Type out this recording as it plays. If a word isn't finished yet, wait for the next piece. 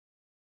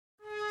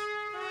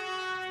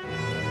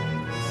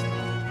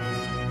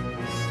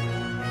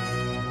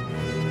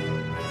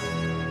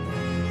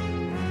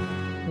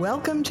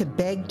Welcome to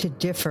Beg to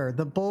Differ,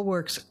 the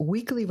Bulwark's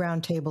weekly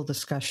roundtable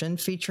discussion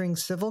featuring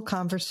civil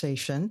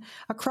conversation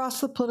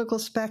across the political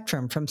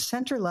spectrum from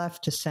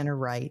center-left to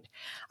center-right.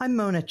 I'm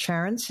Mona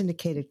Charen,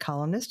 syndicated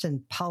columnist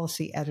and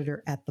policy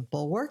editor at The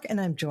Bulwark, and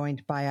I'm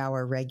joined by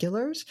our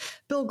regulars,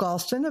 Bill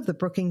Galston of the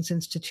Brookings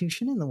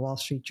Institution and the Wall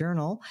Street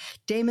Journal,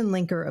 Damon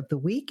Linker of The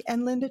Week,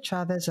 and Linda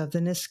Chavez of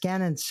the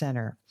Niskanen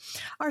Center.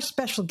 Our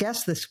special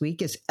guest this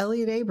week is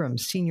Elliott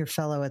Abrams, senior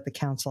fellow at the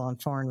Council on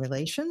Foreign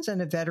Relations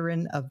and a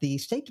veteran of the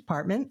State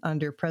Department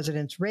under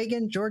Presidents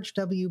Reagan, George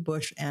W.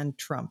 Bush, and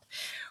Trump.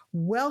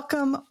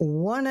 Welcome,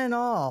 one and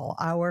all.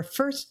 Our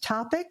first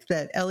topic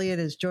that Elliott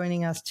is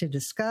joining us to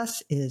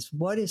discuss is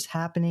what is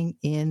happening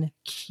in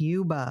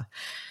Cuba.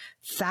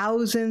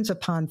 Thousands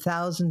upon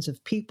thousands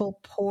of people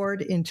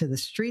poured into the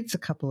streets a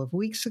couple of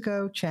weeks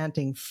ago,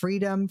 chanting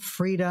freedom,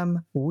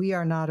 freedom, we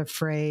are not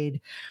afraid.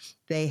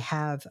 They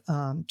have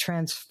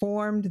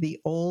transformed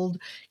the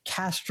old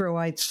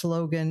Castroite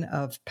slogan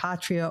of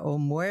Patria o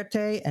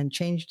Muerte and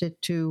changed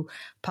it to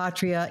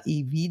Patria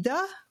y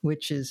Vida,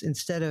 which is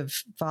instead of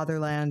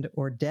fatherland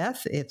or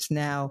death, it's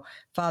now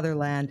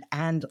fatherland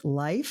and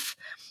life.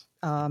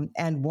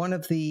 And one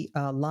of the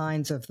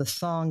lines of the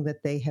song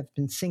that they have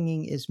been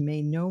singing is,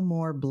 "May no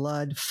more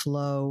blood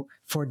flow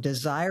for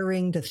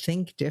desiring to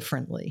think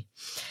differently."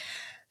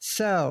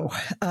 So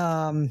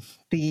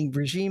the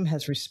regime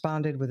has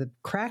responded with a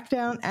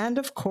crackdown, and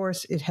of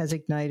course, it has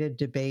ignited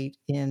debate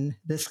in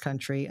this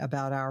country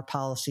about our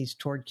policies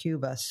toward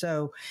Cuba.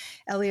 So,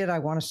 Elliott, I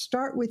want to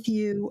start with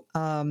you.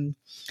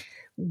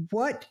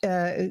 What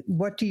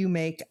do you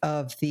make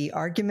of the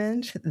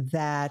argument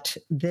that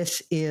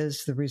this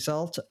is the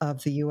result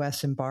of the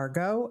U.S.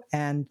 embargo,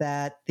 and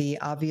that the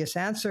obvious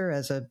answer,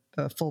 as a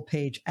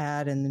full-page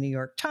ad in the New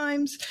York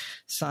Times,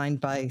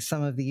 signed by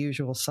some of the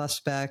usual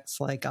suspects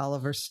like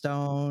Oliver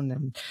Stone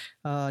and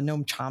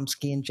Noam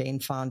Chomsky and Jane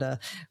Fonda,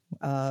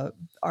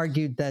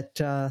 argued that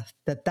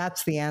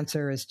that's the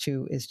answer, is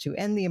to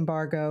end the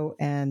embargo,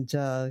 and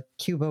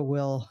Cuba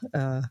will,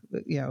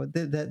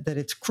 that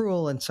it's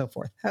cruel and so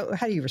forth.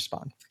 How do you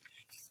respond?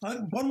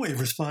 One way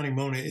of responding,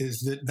 Mona,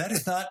 is that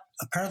is not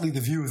apparently the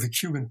view of the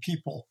Cuban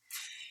people.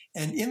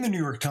 And in the New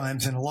York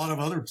Times and a lot of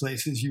other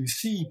places, you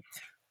see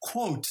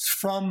quotes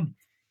from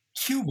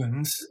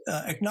Cubans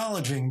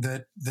acknowledging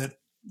that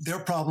their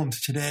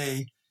problems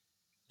today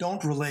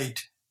don't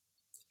relate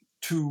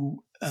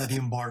to the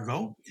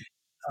embargo.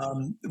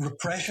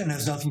 Repression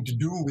has nothing to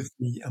do with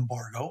the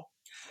embargo.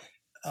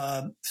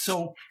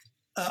 So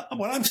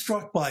what I'm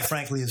struck by,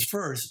 frankly, is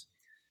first,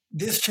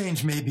 this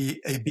change may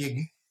be a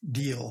big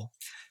deal.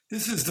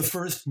 This is the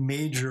first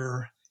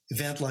major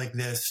event like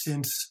this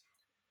since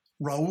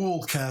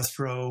Raul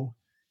Castro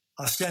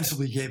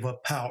ostensibly gave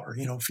up power.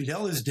 You know,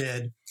 Fidel is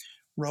dead.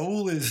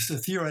 Raul is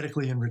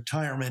theoretically in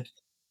retirement.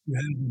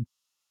 You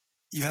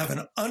have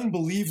an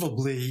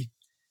unbelievably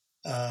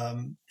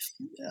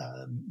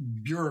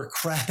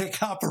bureaucratic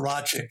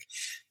apparatchik,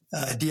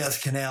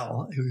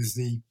 Diaz-Canel, who's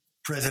the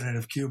president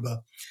of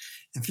Cuba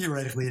and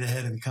theoretically the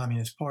head of the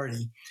Communist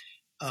Party,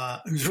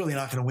 who's really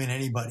not going to win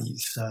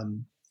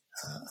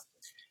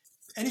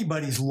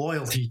anybody's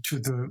loyalty to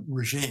the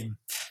regime.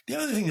 The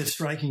other thing that's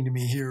striking to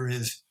me here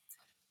is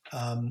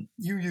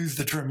you use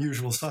the term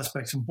usual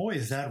suspects, and boy,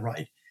 is that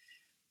right.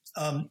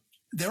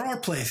 There are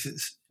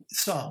places,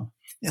 some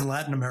in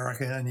Latin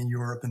America and in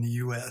Europe and the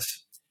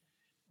U.S.,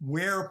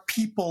 where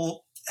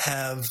people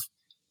have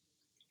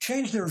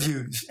changed their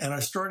views and are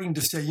starting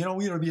to say, we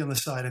ought to be on the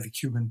side of the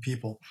Cuban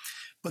people.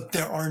 But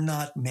there are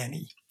not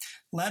many.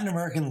 Latin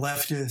American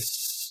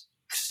leftists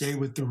stay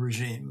with the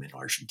regime in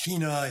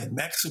Argentina, in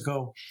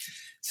Mexico,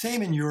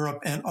 same in Europe,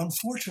 and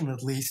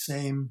unfortunately,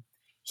 same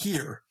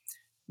here.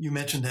 You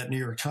mentioned that New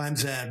York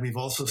Times ad. We've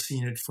also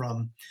seen it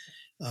from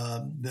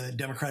the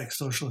Democratic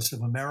Socialists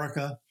of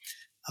America,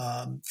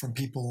 from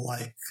people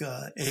like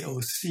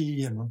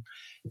AOC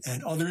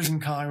and others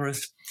in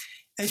Congress.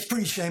 It's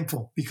pretty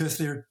shameful because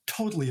they're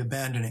totally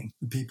abandoning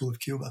the people of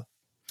Cuba.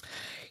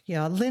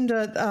 Yeah,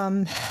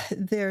 Linda,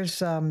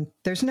 there's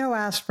no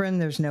aspirin,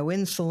 there's no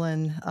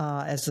insulin.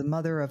 As the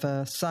mother of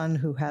a son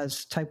who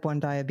has type 1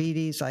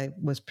 diabetes, I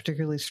was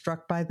particularly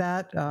struck by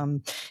that.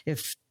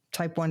 If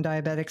type 1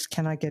 diabetics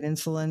cannot get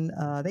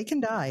insulin, they can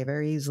die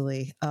very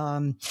easily.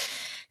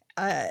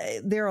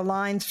 There are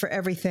lines for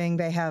everything.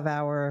 They have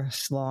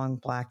hours-long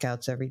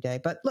blackouts every day.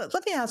 But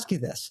let me ask you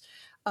this.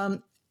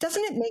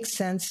 Doesn't it make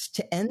sense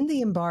to end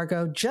the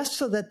embargo just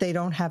so that they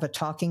don't have a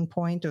talking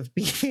point of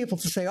being able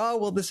to say, oh,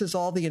 well, this is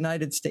all the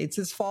United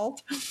States'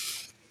 fault?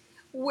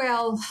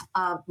 Well,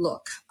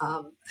 look,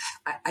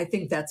 I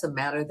think that's a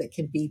matter that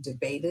can be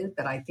debated,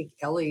 but I think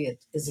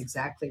Elliott is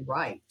exactly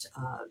right.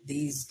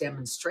 These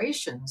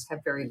demonstrations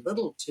have very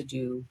little to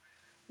do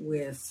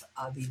with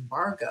the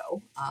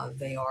embargo.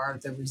 They are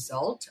the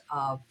result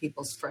of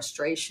people's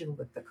frustration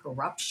with the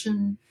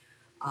corruption,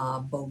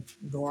 both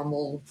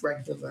normal,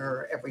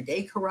 regular,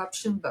 everyday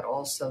corruption, but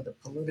also the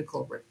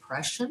political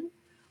repression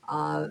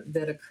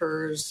that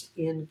occurs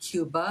in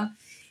Cuba.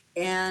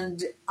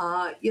 And,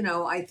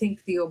 I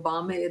think the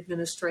Obama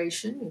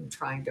administration in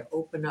trying to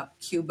open up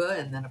Cuba,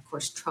 and then, of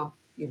course, Trump,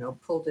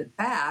 pulled it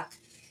back.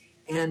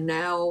 And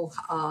now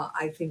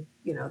I think,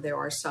 there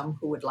are some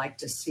who would like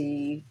to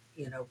see,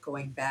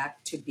 going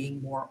back to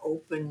being more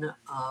open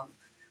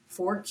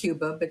for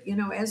Cuba. But,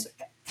 as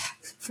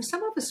for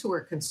some of us who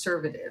are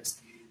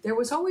conservatives, there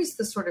was always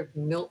the sort of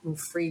Milton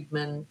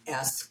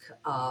Friedman-esque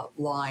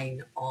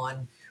line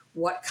on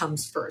what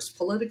comes first,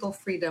 political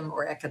freedom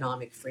or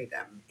economic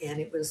freedom. And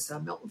it was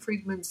Milton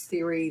Friedman's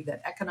theory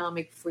that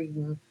economic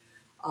freedom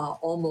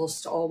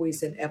almost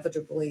always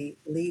inevitably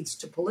leads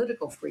to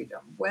political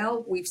freedom.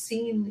 Well, we've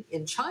seen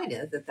in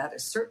China that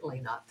is certainly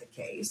not the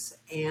case.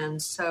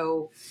 And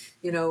so,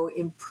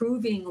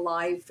 improving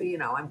life,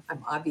 I'm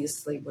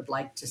obviously would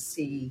like to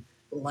see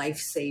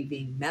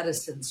life-saving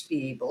medicines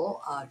be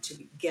able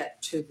to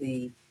get to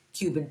the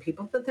Cuban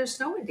people, but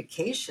there's no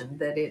indication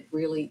that it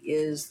really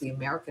is the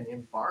American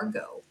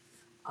embargo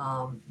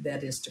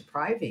that is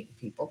depriving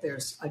people.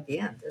 There's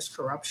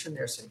corruption,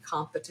 there's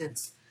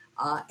incompetence,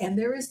 and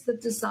there is the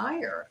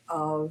desire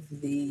of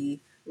the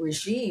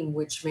regime,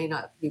 which may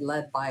not be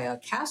led by a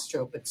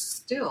Castro, but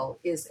still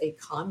is a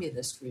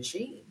communist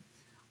regime,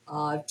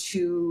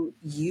 to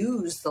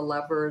use the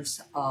levers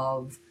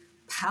of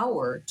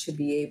power to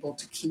be able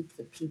to keep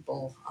the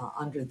people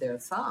under their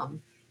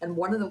thumb. And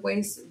one of the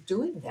ways of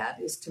doing that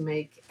is to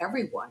make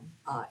everyone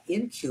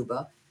in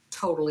Cuba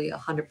totally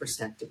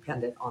 100%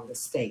 dependent on the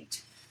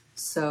state.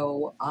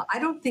 So I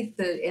don't think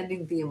that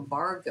ending the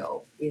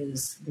embargo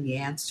is the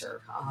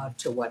answer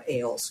to what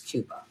ails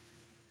Cuba.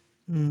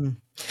 Mm.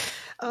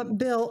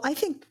 Bill, I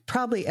think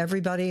probably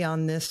everybody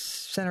on this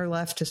center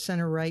left to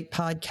center right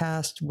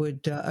podcast would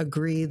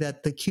agree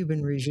that the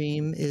Cuban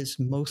regime is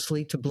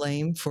mostly to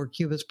blame for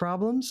Cuba's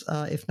problems,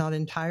 if not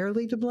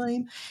entirely to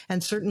blame.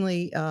 And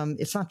certainly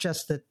it's not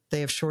just that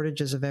they have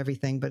shortages of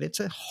everything, but it's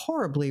a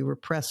horribly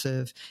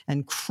repressive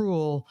and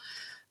cruel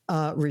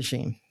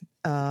regime.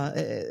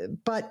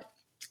 But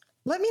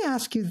let me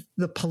ask you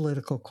the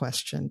political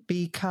question,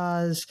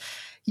 because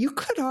you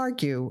could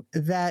argue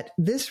that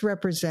this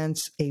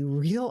represents a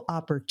real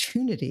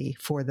opportunity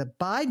for the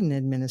Biden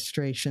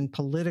administration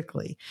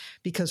politically,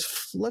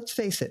 because let's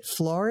face it,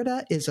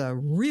 Florida is a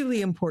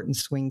really important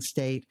swing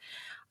state.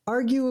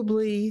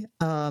 Arguably,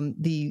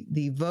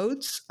 the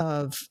votes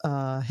of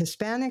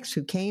Hispanics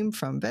who came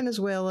from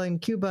Venezuela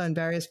and Cuba and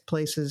various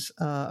places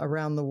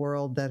around the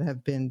world that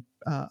have been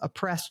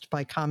oppressed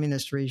by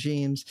communist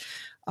regimes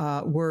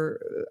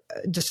were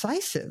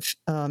decisive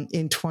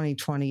in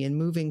 2020 in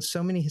moving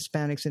so many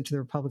Hispanics into the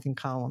Republican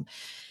column.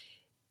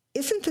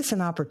 Isn't this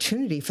an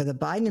opportunity for the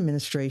Biden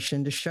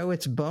administration to show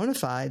its bona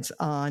fides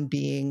on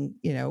being,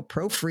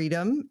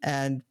 pro-freedom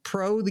and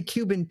pro the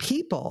Cuban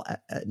people,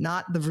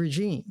 not the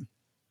regime?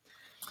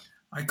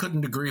 I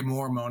couldn't agree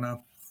more,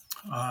 Mona.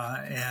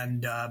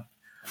 And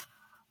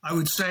I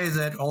would say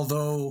that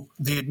although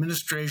the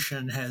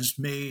administration has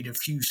made a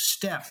few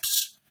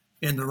steps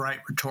in the right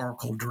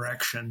rhetorical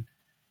direction,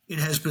 it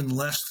has been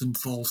less than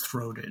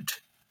full-throated.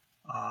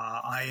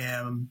 I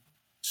am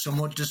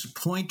somewhat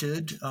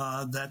disappointed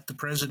that the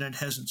president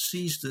hasn't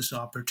seized this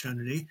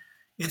opportunity.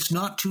 It's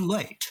not too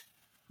late.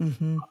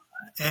 Mm-hmm.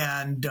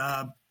 And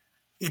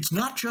it's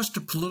not just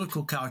a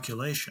political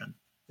calculation,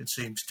 it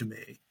seems to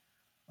me.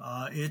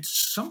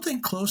 It's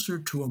something closer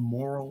to a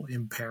moral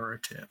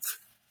imperative.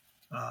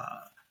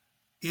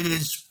 It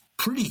is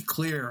pretty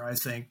clear, I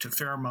think, to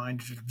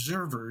fair-minded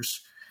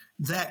observers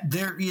that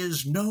there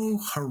is no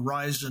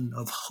horizon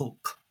of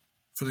hope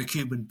for the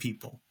Cuban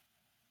people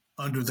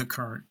under the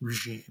current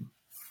regime.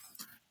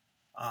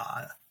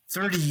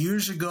 30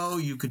 years ago,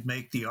 you could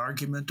make the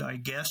argument, I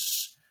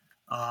guess,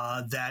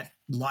 that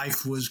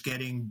life was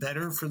getting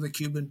better for the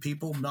Cuban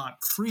people,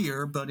 not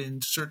freer, but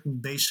in certain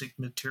basic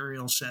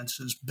material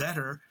senses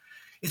better.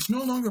 It's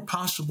no longer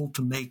possible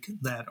to make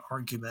that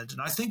argument.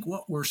 And I think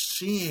what we're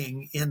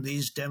seeing in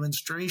these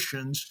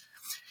demonstrations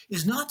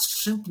is not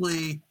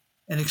simply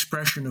an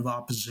expression of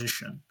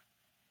opposition.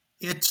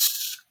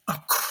 It's a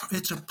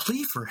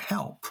plea for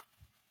help,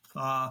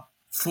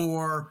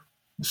 for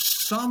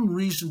some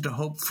reason to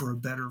hope for a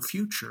better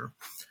future.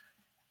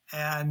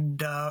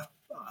 And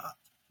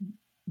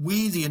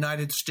we, the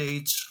United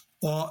States,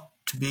 ought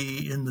to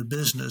be in the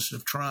business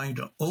of trying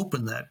to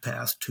open that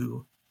path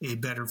to a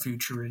better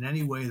future in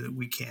any way that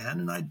we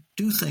can. And I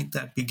do think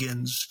that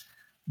begins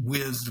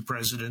with the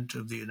President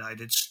of the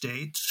United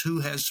States, who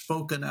has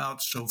spoken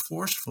out so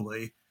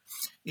forcefully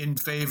in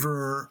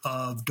favor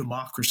of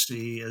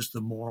democracy as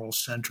the moral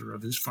center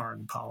of his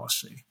foreign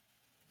policy.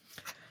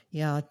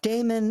 Yeah,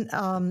 Damon,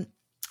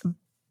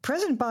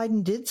 President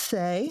Biden did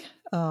say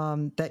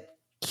that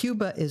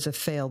Cuba is a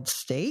failed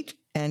state,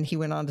 and he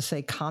went on to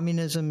say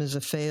communism is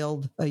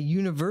a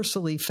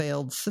universally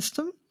failed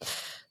system.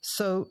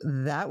 So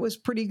that was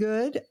pretty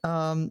good.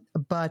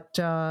 But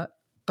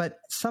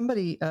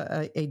somebody,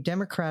 a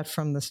Democrat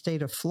from the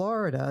state of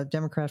Florida, a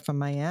Democrat from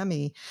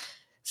Miami,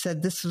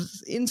 said this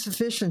was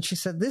insufficient. She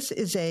said, this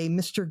is a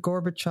Mr.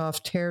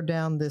 Gorbachev tear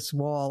down this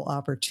wall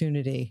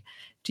opportunity.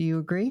 Do you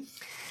agree?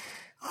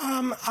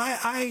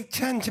 I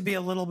tend to be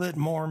a little bit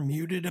more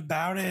muted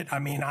about it. I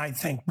mean, I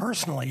think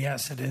personally,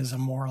 yes, it is a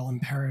moral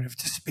imperative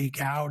to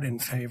speak out in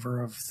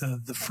favor of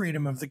the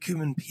freedom of the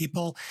Cuban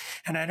people.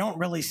 And I don't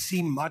really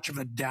see much of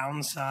a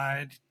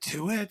downside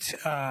to it.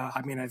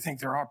 I mean, I think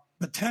there are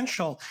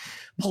potential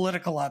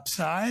political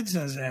upsides,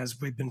 as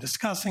we've been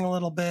discussing a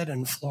little bit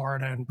in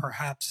Florida and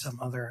perhaps some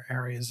other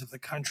areas of the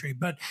country.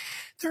 But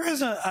there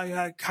is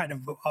a kind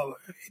of, I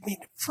mean,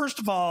 first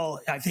of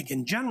all, I think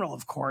in general,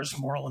 of course,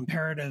 moral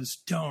imperatives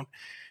don't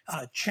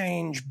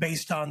change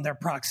based on their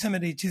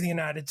proximity to the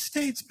United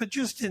States, but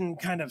just in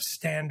kind of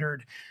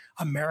standard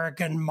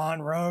American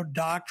Monroe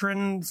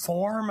Doctrine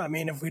form. I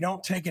mean, if we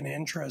don't take an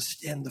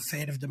interest in the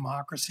fate of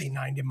democracy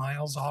 90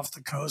 miles off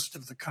the coast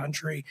of the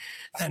country,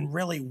 then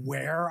really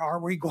where are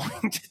we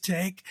going to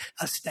take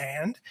a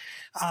stand?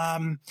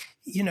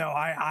 You know,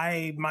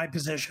 my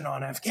position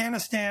on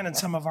Afghanistan and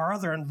some of our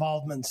other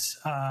involvements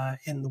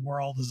in the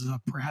world is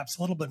perhaps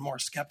a little bit more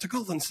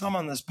skeptical than some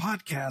on this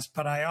podcast.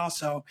 But I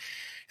also,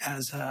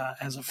 as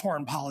a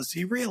foreign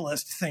policy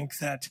realist, think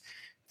that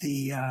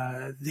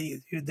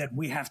that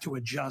we have to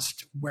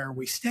adjust where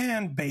we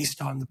stand based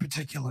on the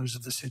particulars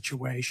of the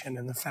situation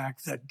and the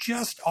fact that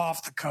just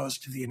off the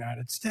coast of the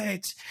United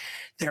States,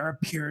 there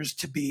appears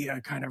to be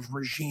a kind of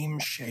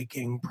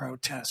regime-shaking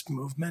protest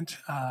movement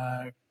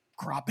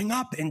cropping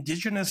up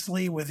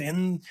indigenously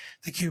within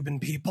the Cuban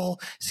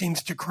people,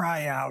 seems to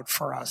cry out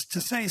for us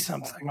to say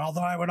something.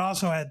 Although I would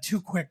also add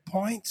two quick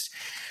points.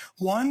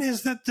 One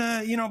is that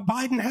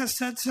Biden has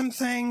said some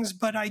things,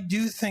 but I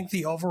do think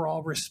the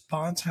overall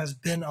response has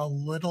been a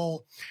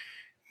little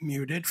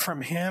muted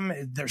from him.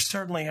 There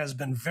certainly has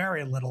been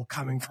very little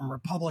coming from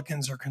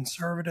Republicans or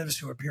conservatives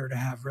who appear to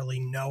have really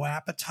no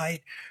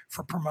appetite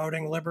for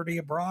promoting liberty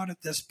abroad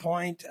at this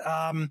point.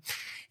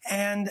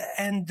 And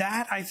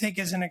that, I think,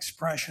 is an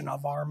expression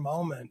of our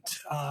moment.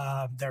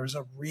 There's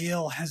a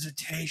real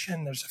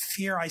hesitation. There's a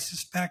fear, I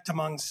suspect,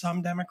 among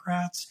some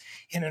Democrats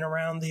in and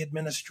around the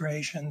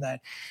administration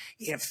that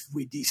if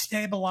we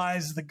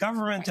destabilize the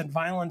government and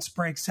violence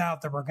breaks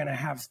out, that we're going to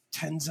have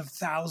tens of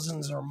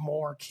thousands or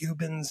more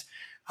Cubans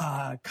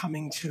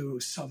coming to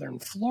southern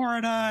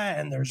Florida,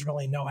 and there's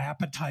really no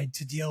appetite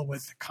to deal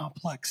with the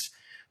complex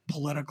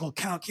political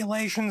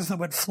calculations that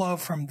would flow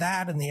from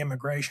that and the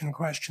immigration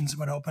questions that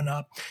would open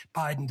up.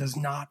 Biden does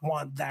not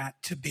want that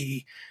to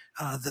be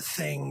the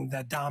thing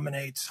that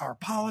dominates our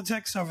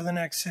politics over the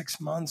next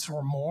 6 months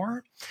or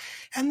more.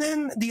 And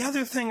then the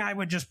other thing I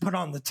would just put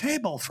on the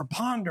table for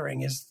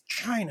pondering is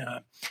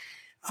China.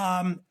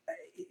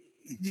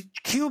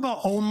 Cuba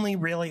only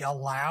really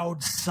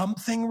allowed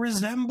something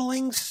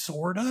resembling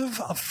sort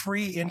of a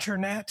free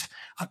internet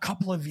a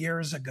couple of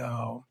years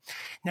ago.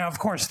 Now, of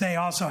course, they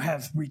also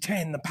have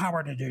retained the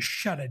power to just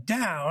shut it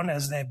down,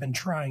 as they've been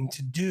trying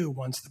to do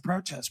once the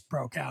protests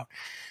broke out.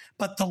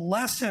 But the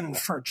lesson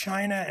for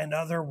China and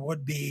other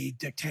would-be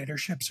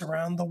dictatorships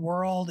around the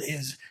world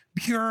is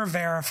pure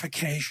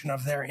verification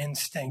of their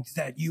instinct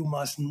that you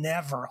must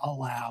never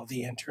allow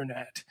the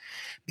internet,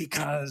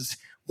 because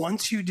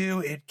once you do,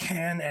 it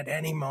can at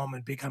any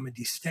moment become a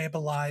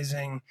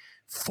destabilizing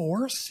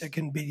force. It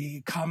can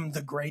become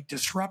the great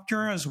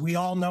disruptor, as we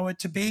all know it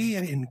to be,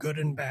 in good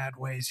and bad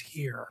ways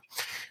here.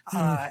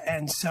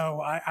 And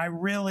so I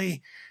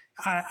really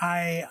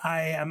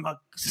am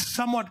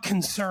somewhat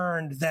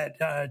concerned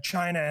that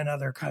China and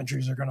other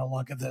countries are going to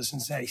look at this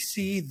and say,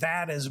 see,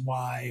 that is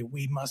why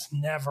we must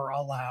never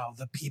allow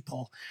the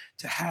people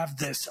to have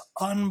this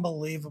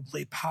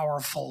unbelievably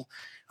powerful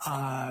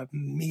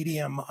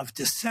medium of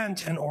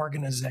dissent and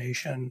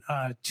organization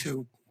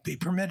to be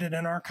permitted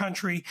in our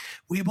country.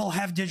 We will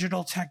have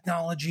digital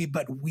technology,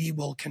 but we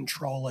will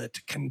control it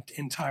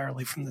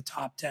entirely from the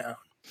top down.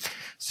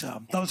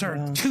 So those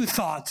are two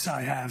thoughts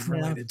I have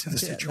related to the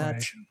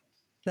situation.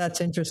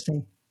 That's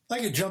interesting. If I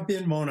could jump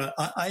in, Mona.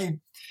 I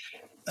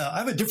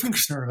have a different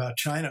concern about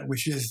China,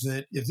 which is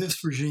that if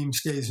this regime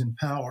stays in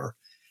power,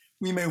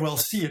 we may well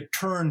see it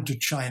turn to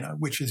China,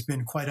 which has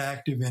been quite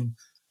active in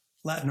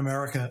Latin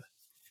America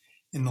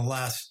in the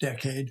last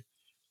decade,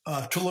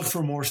 to look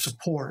for more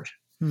support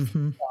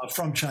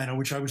from China,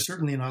 which I would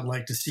certainly not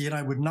like to see. And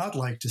I would not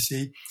like to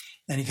see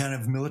any kind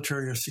of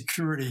military or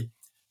security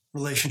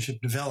relationship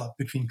develop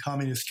between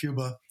communist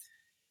Cuba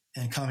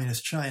and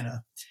communist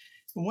China.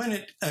 When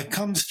it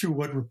comes to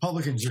what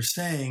Republicans are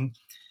saying,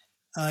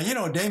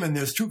 Damon,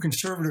 there's two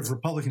conservative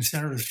Republican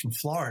senators from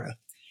Florida,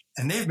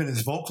 and they've been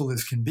as vocal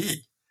as can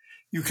be.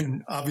 You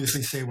can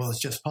obviously say, well,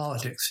 it's just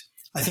politics.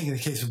 I think in the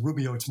case of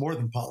Rubio, it's more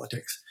than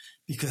politics,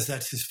 because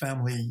that's his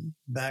family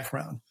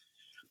background.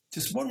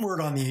 Just one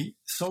word on the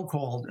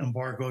so-called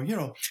embargo.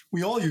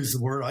 We all use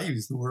the word. I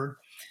use the word.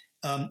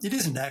 It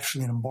isn't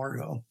actually an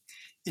embargo.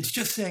 It's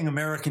just saying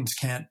Americans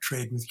can't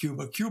trade with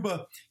Cuba.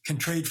 Cuba can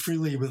trade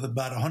freely with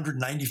about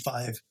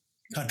 195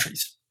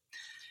 countries,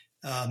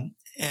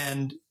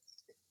 and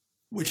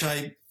which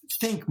I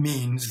think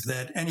means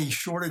that any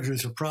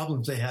shortages or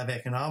problems they have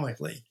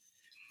economically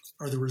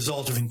are the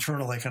result of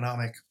internal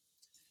economic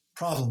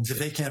problems. If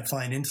they can't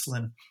find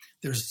insulin,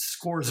 there's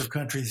scores of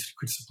countries that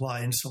could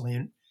supply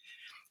insulin.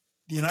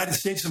 The United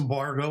States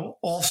embargo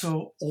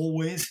also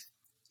always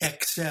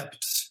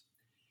accepts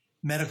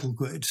medical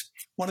goods.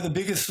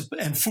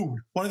 And food.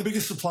 One of the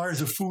biggest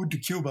suppliers of food to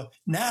Cuba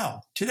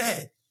now,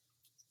 today,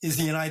 is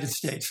the United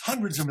States.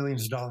 Hundreds of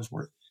millions of dollars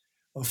worth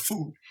of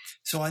food.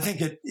 So I think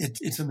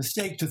it's a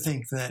mistake to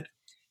think that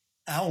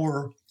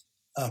our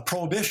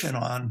prohibition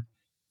on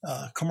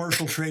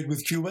commercial trade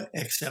with Cuba,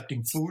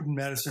 accepting food and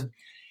medicine,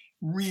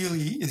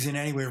 really is in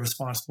any way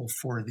responsible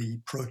for the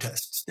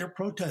protests. They're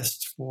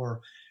protests for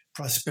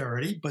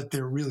prosperity, but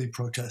they're really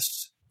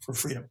protests for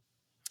freedom.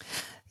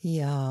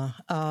 Yeah.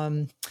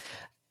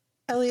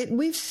 Elliot,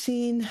 we've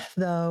seen,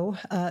 though,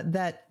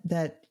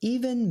 that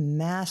even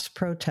mass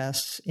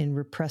protests in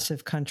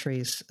repressive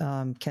countries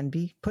can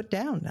be put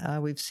down.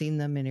 We've seen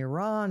them in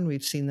Iran.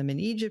 We've seen them in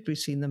Egypt. We've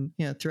seen them,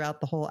 throughout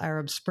the whole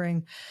Arab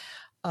Spring.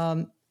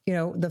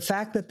 The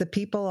fact that the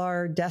people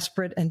are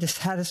desperate and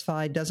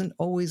dissatisfied doesn't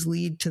always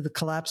lead to the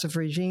collapse of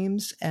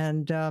regimes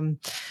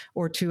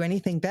or to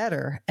anything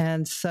better.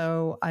 And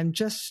so I'm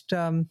just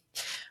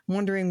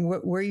wondering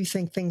where you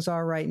think things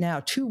are right now.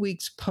 2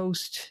 weeks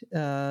post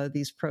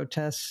these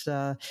protests,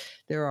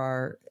 there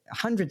are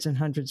hundreds and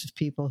hundreds of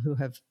people who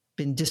have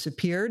been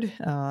disappeared.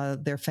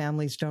 Their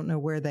families don't know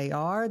where they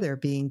are. They're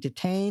being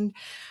detained.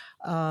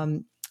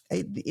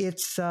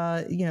 There's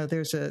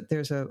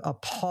a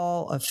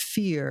pall of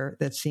fear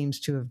that seems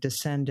to have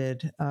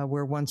descended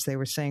where once they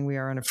were saying we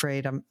are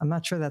unafraid. I'm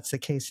not sure that's the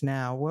case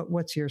now.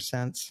 What's your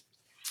sense?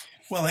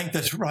 Well, I think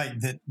that's right,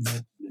 that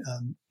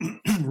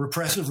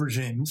repressive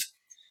regimes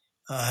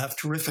have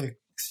terrific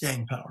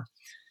staying power.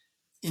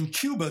 In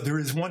Cuba, there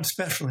is one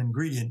special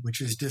ingredient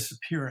which is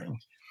disappearing,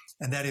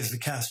 and that is the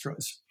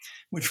Castros,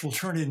 which will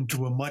turn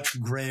into a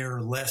much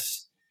grayer,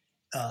 less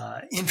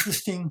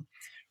interesting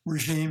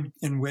regime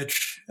in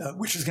which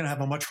is going to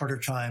have a much harder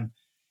time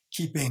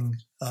keeping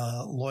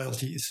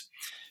loyalties.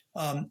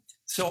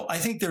 So I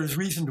think there's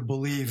reason to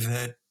believe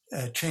that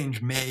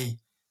change may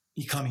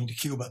be coming to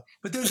Cuba.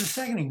 But there's a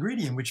second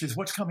ingredient, which is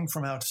what's coming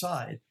from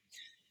outside.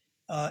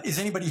 Is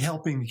anybody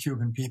helping the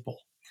Cuban people?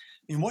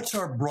 I mean, what's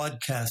our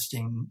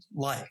broadcasting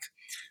like?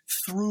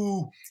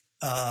 Through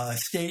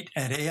state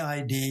and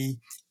AID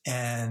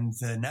and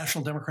the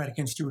National Democratic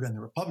Institute and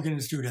the Republican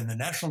Institute and the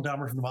National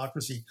Endowment for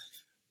Democracy,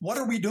 what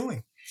are we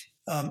doing?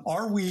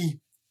 Are we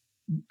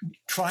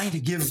trying to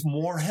give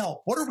more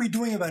help? What are we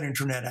doing about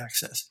internet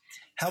access?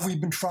 Have we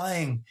been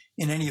trying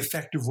in any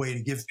effective way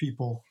to give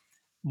people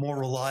more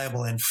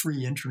reliable and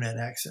free internet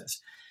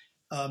access?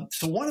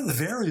 So one of the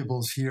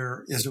variables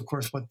here is, of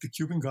course, what the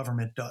Cuban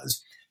government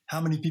does, how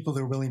many people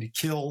they're willing to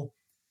kill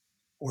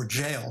or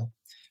jail.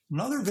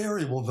 Another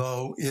variable,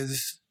 though,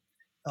 is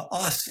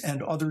us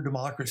and other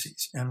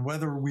democracies and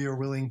whether we are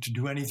willing to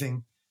do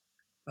anything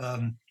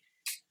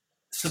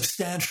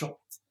substantial,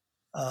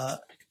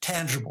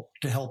 tangible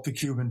to help the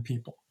Cuban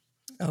people.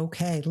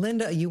 Okay.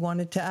 Linda, you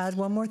wanted to add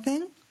one more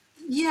thing?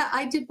 Yeah,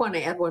 I did want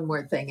to add one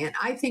more thing. And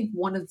I think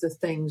one of the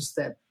things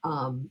that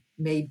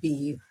may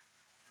be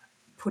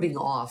putting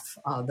off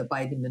the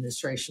Biden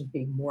administration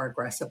being more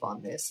aggressive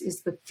on this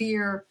is the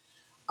fear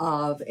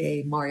of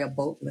a Mario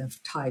Boatlift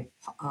type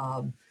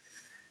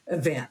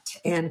event.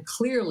 And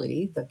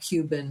clearly the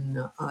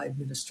Cuban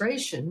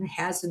administration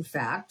has, in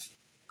fact,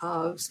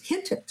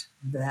 hinted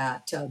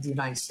that the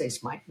United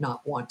States might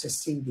not want to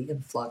see the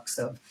influx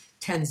of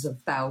tens of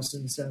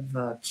thousands of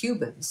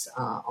Cubans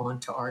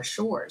onto our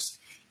shores.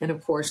 And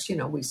of course,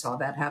 we saw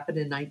that happen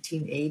in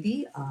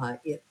 1980.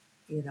 It,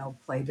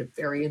 played a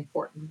very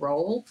important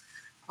role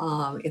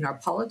in our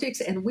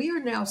politics. And we are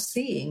now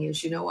seeing,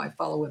 as you know, I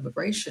follow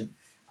immigration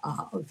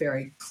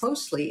very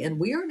closely, and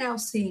we are now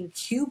seeing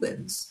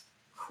Cubans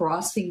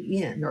crossing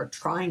in or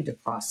trying to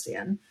cross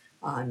in,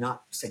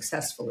 not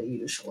successfully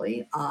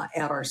usually,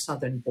 at our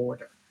southern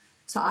border.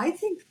 So I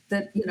think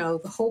that,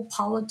 the whole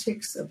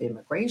politics of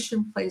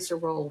immigration plays a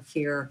role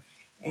here,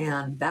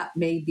 and that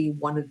may be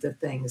one of the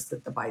things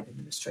that the Biden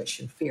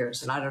administration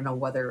fears. And I don't know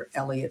whether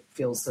Elliot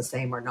feels the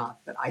same or not,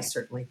 but I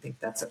certainly think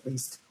that's at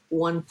least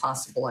one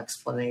possible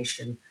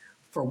explanation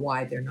for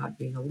why they're not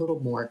being a little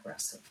more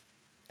aggressive.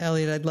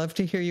 Elliot, I'd love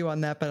to hear you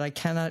on that, but I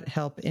cannot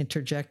help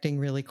interjecting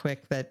really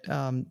quick that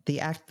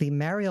the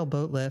Mariel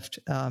Boatlift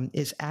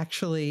is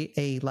actually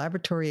a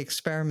laboratory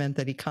experiment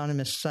that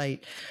economists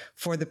cite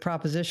for the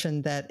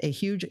proposition that a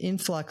huge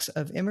influx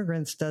of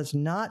immigrants does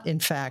not,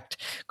 in fact,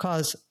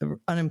 cause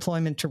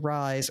unemployment to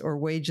rise or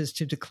wages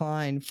to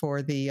decline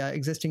for the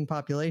existing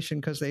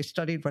population, because they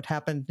studied what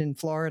happened in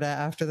Florida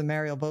after the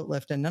Mariel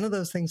Boatlift, and none of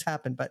those things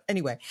happened. But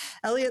anyway,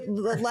 Elliot,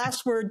 the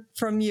last word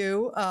from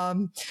you,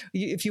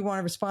 if you want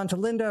to respond to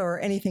Linda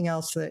or anything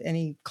else,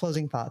 any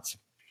closing thoughts?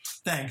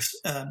 Thanks.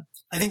 I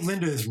think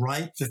Linda is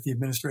right that the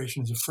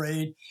administration is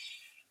afraid.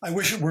 I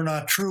wish it were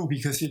not true,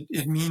 because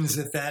it means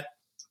that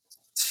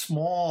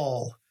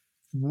small,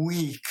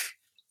 weak,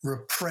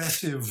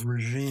 repressive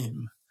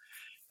regime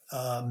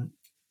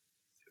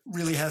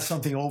really has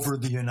something over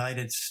the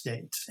United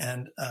States.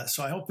 And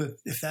so I hope that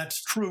if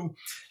that's true,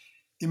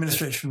 the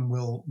administration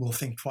will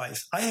think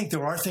twice. I think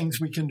there are things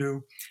we can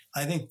do.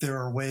 I think there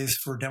are ways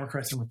for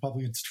Democrats and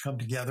Republicans to come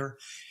together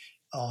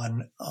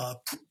on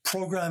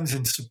programs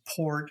in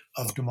support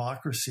of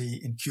democracy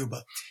in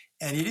Cuba.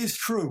 And it is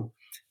true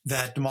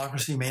that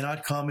democracy may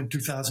not come in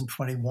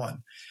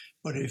 2021.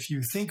 But if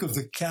you think of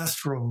the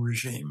Castro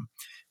regime,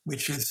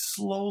 which is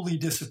slowly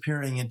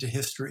disappearing into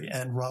history,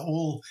 and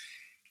Raul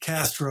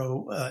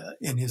Castro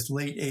in his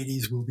late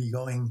 80s will be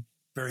going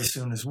very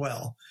soon as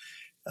well,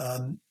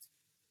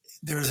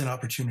 there is an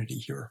opportunity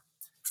here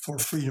for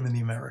freedom in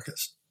the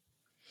Americas.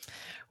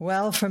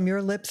 Well, from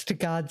your lips to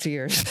God's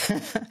ears.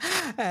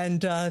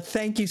 And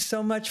thank you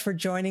so much for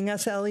joining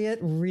us, Elliot.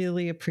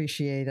 Really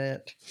appreciate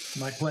it.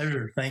 My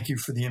pleasure. Thank you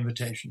for the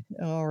invitation.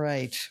 All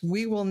right.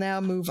 We will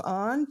now move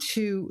on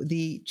to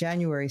the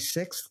January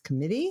 6th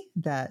committee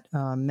that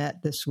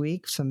met this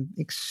week. Some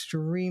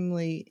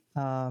extremely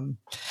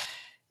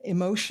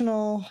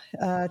emotional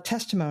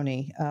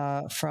testimony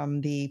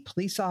from the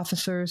police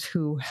officers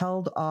who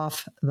held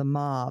off the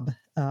mob.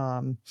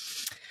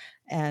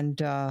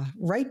 And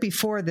right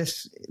before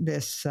this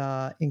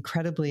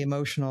incredibly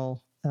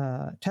emotional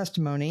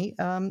testimony,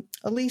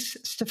 Elise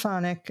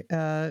Stefanik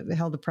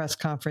held a press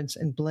conference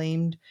and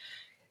blamed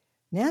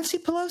Nancy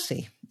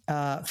Pelosi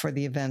for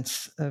the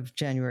events of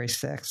January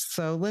 6th.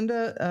 So,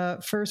 Linda,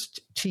 first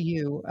to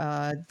you.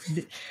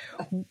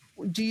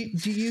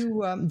 Did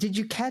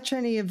you catch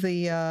any of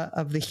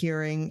the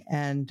hearing,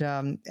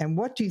 and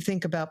what do you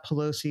think about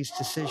Pelosi's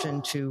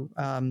decision to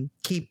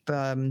keep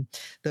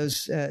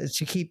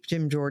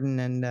Jim Jordan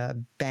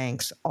and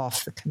Banks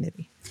off the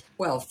committee?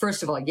 Well,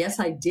 first of all, yes,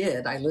 I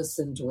did. I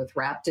listened with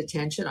rapt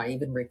attention. I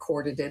even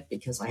recorded it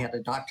because I had a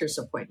doctor's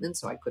appointment,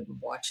 so I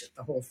couldn't watch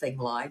the whole thing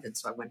live, and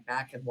so I went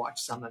back and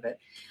watched some of it.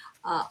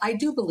 I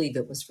do believe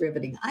it was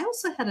riveting. I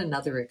also had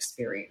another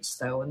experience,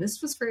 though, and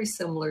this was very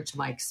similar to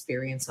my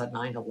experience on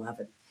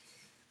 9/11,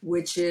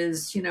 which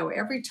is,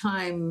 every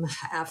time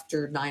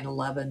after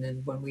 9/11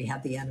 and when we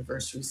had the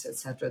anniversaries, et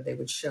cetera, they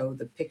would show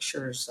the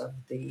pictures of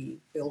the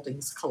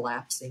buildings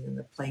collapsing and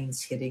the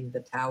planes hitting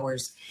the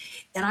towers,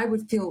 and I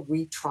would feel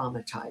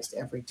re-traumatized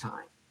every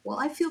time. Well,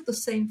 I feel the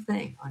same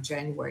thing on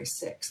January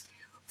 6th.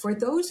 For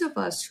those of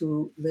us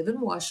who live in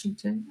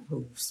Washington,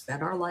 who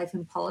spent our life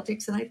in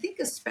politics, and I think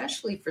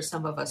especially for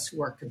some of us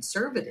who are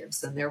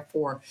conservatives and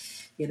therefore,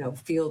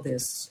 feel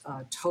this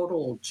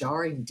total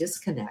jarring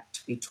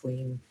disconnect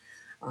between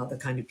the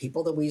kind of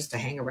people that we used to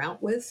hang around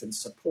with and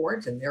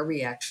support and their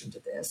reaction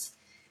to this,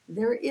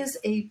 there is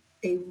a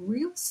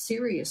real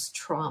serious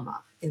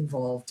trauma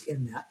involved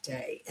in that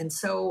day. And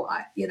so,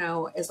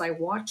 as I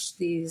watched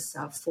these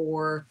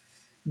four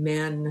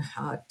men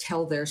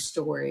tell their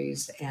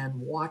stories and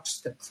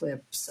watch the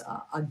clips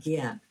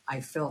again, I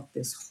felt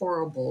this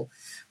horrible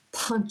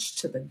punch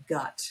to the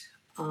gut.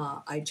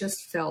 I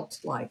just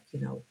felt like,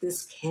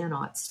 this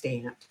cannot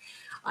stand.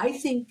 I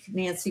think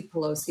Nancy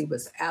Pelosi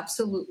was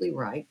absolutely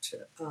right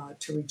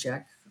to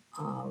reject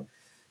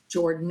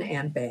Jordan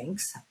and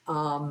Banks.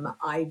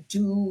 I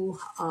do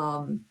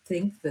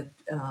think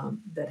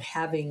that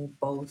having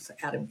both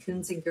Adam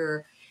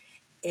Kinzinger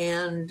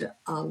and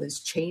Liz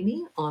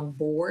Cheney on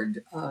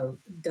board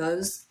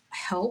does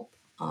help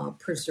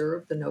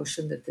preserve the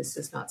notion that this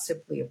is not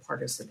simply a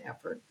partisan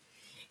effort.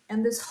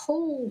 And this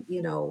whole,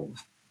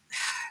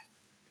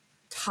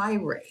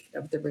 tirade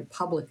of the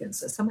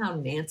Republicans that somehow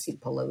Nancy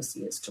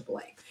Pelosi is to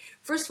blame.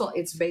 First of all,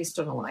 it's based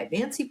on a lie.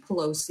 Nancy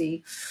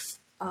Pelosi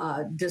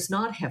does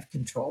not have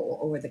control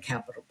over the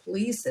Capitol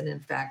Police. And in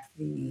fact,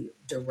 the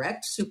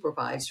direct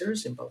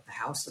supervisors in both the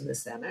House and the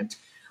Senate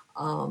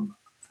on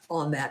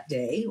that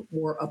day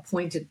were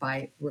appointed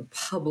by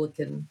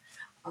Republican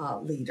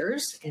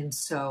leaders. And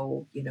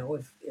so,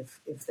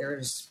 if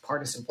there's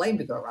partisan blame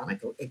to go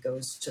around, it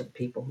goes to the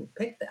people who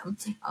picked them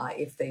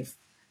if they've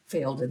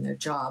failed in their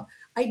job.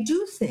 I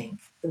do think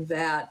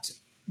that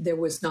there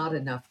was not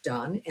enough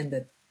done and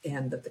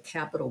that the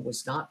Capitol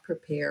was not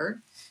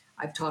prepared.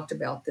 I've talked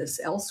about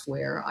this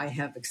elsewhere. I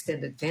have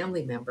extended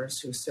family members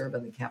who serve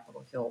in the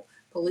Capitol Hill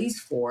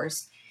Police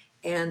Force.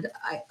 And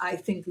I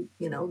think,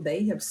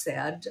 they have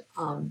said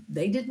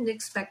they didn't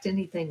expect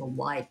anything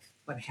like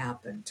what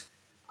happened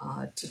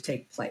to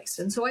take place.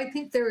 And so I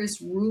think there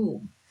is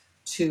room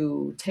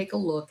to take a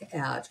look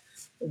at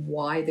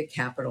why the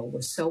Capitol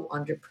was so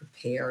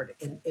underprepared.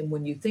 And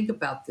when you think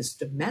about this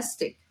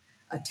domestic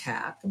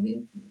attack,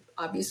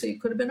 obviously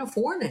it could have been a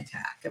foreign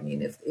attack.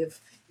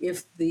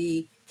 If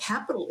the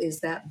Capitol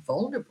is that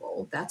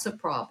vulnerable, that's a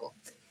problem.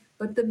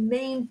 But the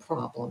main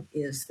problem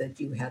is that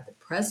you had the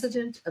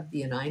President of the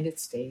United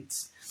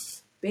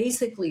States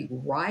basically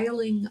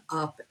riling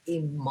up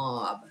a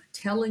mob,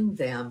 telling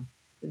them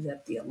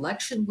that the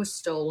election was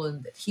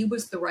stolen, that he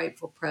was the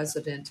rightful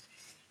president.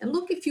 And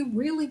look, if you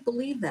really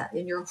believe that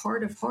in your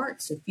heart of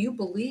hearts, if you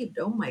believed,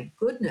 oh my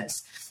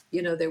goodness,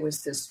 there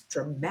was this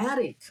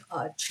dramatic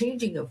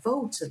changing of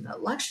votes and the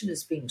election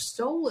is being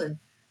stolen,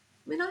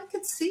 I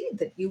could see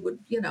that you would,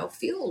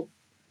 feel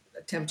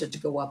tempted to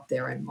go up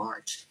there and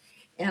march.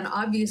 And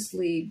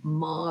obviously,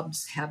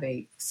 mobs have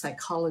a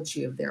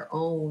psychology of their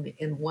own.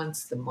 And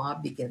once the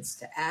mob begins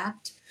to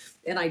act,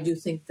 and I do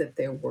think that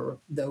there were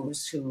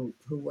those who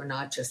were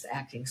not just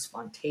acting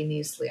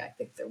spontaneously. I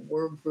think there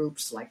were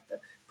groups like the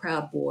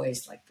Proud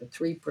Boys, like the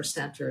Three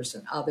Percenters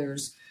and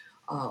others,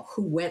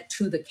 who went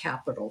to the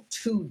Capitol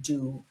to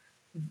do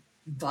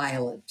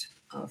violent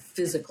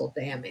physical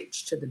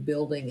damage to the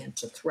building and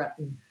to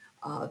threaten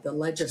the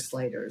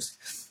legislators.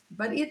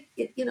 But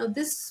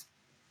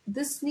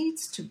this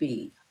needs to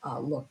be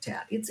looked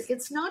at.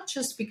 It's not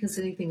just because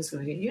anything's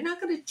going to. You're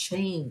not going to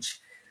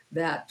change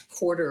that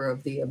quarter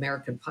of the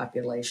American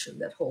population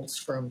that holds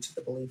firm to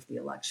the belief the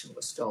election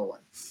was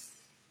stolen.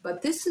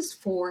 But this is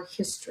for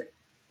history.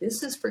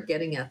 This is for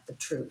getting at the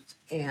truth.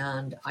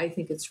 And I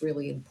think it's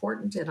really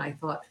important. And I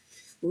thought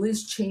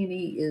Liz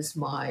Cheney is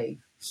my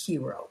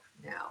hero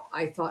now.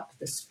 I thought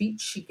the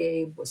speech she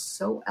gave was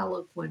so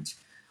eloquent,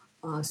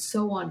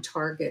 so on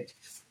target.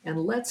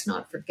 And let's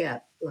not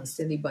forget, lest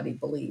anybody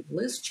believe,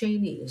 Liz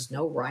Cheney is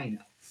no rhino.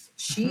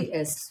 She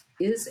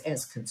is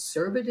as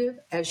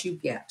conservative as you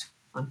get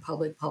on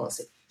public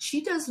policy.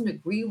 She doesn't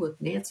agree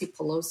with Nancy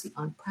Pelosi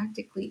on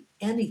practically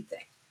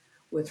anything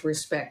with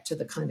respect to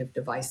the kind of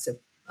divisive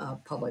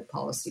public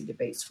policy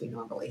debates we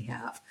normally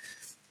have.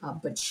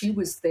 But she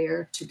was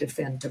there to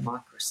defend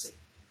democracy.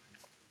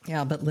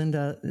 Yeah, but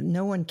Linda,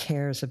 no one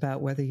cares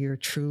about whether you're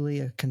truly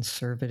a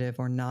conservative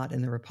or not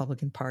in the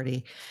Republican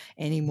Party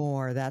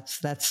anymore.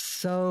 That's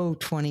so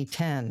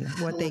 2010.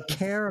 What they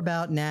care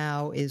about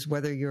now is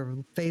whether you're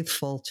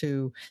faithful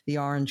to the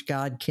Orange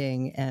God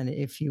King, and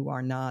if you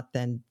are not,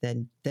 then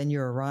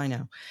you're a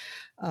rhino.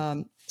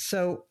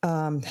 So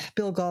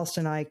Bill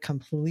Galston, I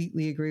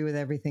completely agree with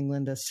everything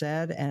Linda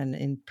said, and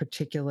in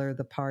particular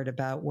the part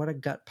about what a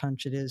gut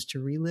punch it is to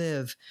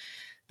relive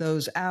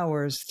those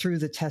hours through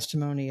the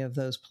testimony of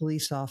those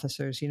police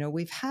officers. You know,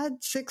 we've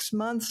had 6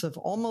 months of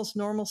almost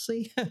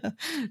normalcy,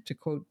 to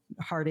quote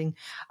Harding,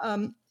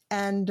 and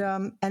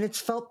it's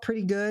felt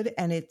pretty good.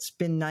 And it's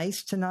been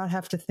nice to not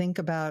have to think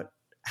about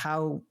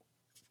how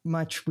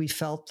much we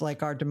felt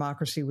like our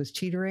democracy was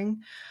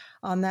teetering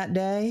on that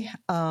day.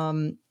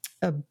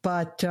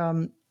 But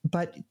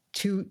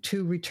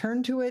to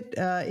return to it,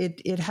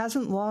 it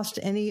hasn't lost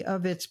any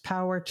of its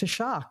power to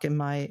shock in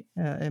my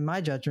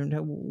judgment.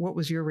 What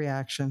was your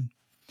reaction?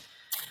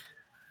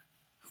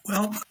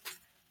 Well,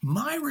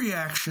 my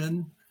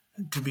reaction,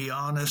 to be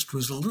honest,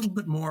 was a little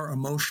bit more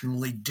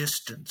emotionally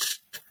distanced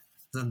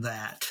than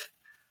that.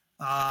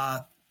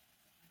 I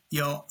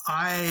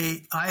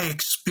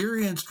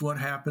experienced what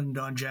happened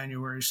on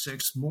January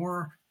 6th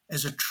more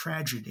as a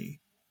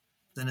tragedy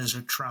than as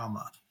a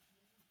trauma.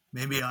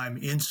 Maybe I'm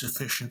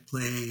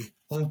insufficiently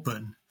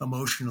open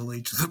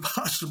emotionally to the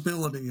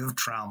possibility of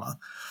trauma.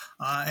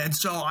 And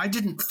so I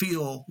didn't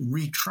feel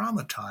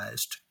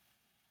re-traumatized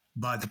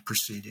by the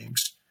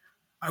proceedings.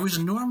 I was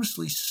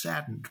enormously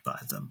saddened by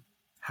them,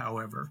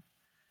 however,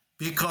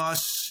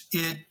 because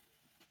it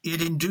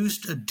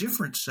induced a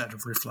different set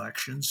of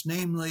reflections,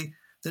 namely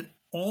that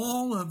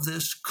all of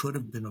this could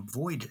have been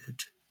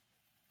avoided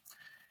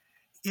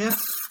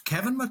if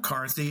Kevin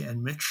McCarthy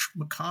and Mitch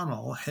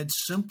McConnell had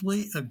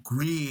simply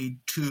agreed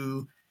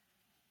to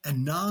a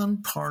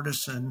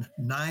nonpartisan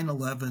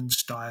 9/11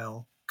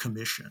 style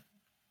commission,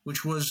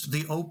 which was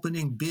the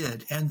opening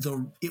bid, and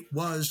it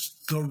was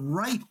the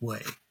right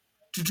way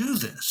to do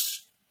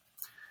this.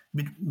 I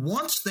mean,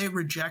 once they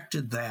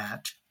rejected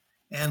that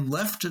and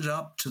left it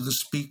up to the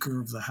Speaker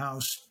of the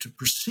House to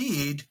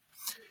proceed,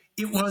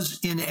 it was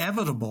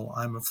inevitable,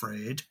 I'm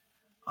afraid,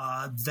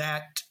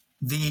 that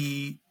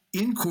the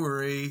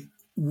inquiry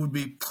would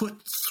be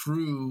put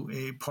through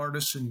a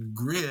partisan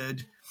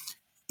grid,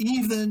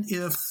 even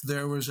if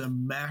there was a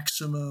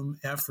maximum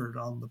effort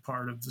on the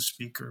part of the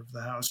Speaker of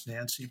the House,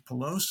 Nancy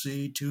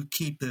Pelosi, to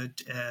keep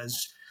it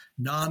as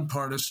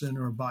nonpartisan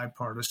or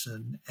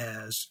bipartisan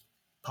as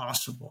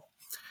possible.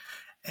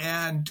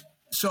 And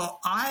so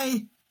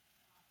I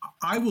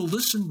will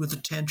listen with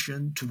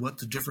attention to what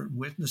the different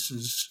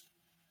witnesses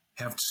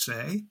have to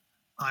say.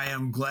 I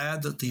am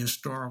glad that the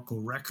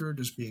historical record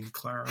is being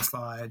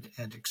clarified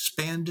and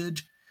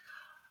expanded,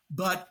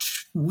 but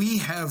we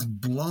have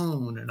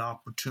blown an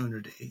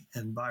opportunity.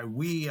 And by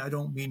we, I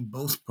don't mean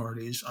both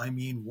parties. I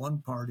mean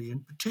one party in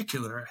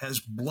particular has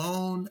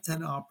blown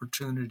an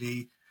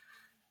opportunity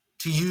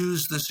to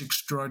use this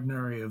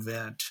extraordinary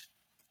event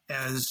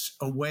as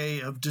a way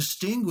of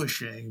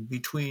distinguishing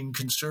between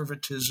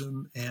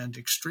conservatism and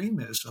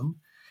extremism.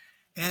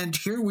 And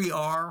here we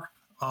are.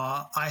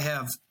 I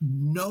have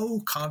no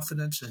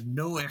confidence and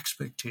no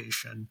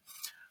expectation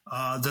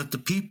that the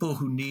people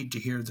who need to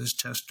hear this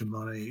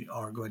testimony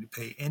are going to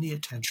pay any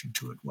attention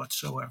to it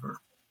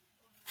whatsoever.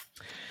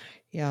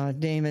 Yeah,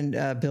 Damon,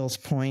 Bill's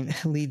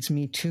point leads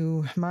me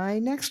to my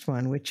next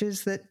one, which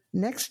is that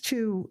next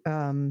to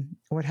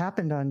what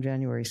happened on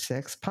January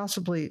 6th,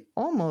 possibly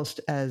almost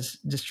as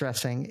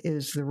distressing,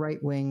 is the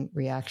right-wing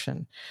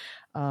reaction.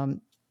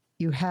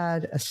 You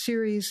had a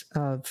series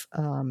of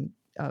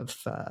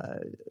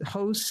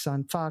hosts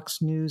on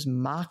Fox News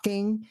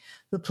mocking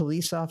the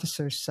police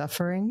officers'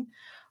 suffering,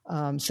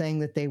 saying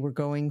that they were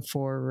going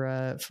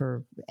for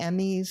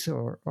Emmys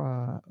or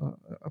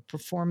a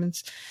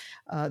performance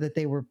that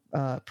they were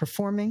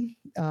performing,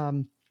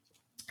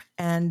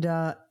 and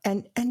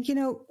you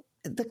know,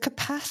 the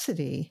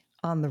capacity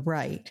on the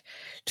right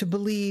to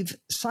believe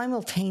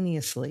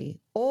simultaneously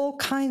all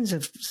kinds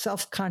of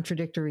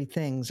self-contradictory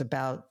things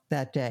about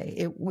that day.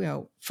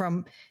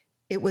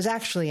 It was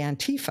actually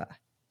Antifa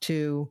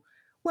to,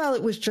 well,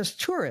 it was just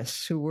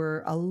tourists who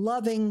were a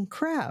loving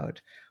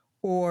crowd.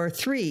 Or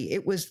 3,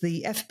 it was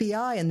the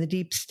FBI and the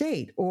deep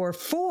state. Or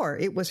 4,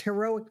 it was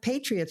heroic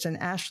patriots and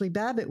Ashley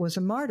Babbitt was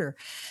a martyr.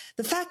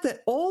 The fact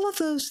that all of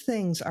those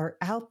things are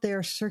out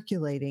there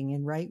circulating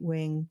in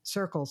right-wing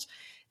circles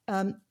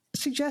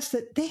suggests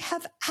that they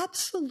have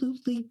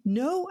absolutely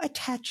no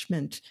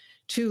attachment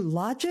to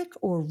logic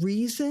or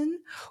reason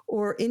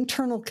or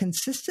internal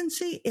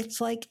consistency.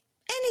 It's like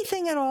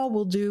anything at all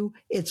will do.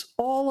 It's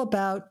all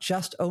about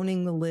just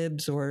owning the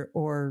libs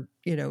or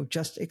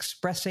just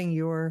expressing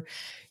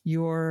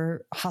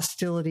your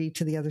hostility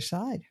to the other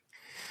side.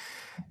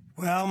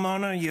 Well,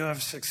 Mona, you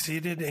have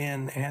succeeded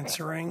in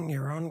answering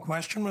your own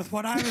question with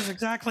what I was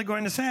exactly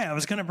going to say. I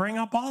was going to bring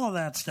up all of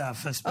that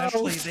stuff,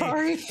 especially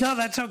sorry. No,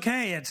 that's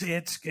okay.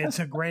 It's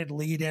a great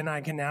lead in.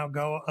 I can now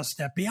go a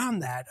step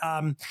beyond that.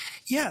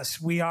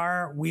 Yes, we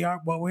are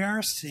what we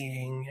are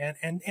seeing,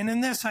 and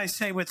in this I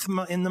say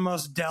in the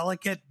most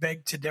delicate,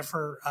 beg to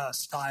differ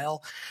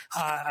style.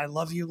 I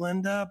love you,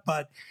 Linda,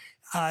 but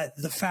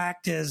the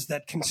fact is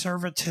that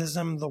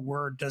conservatism, the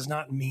word, does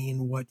not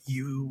mean what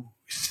you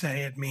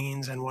say it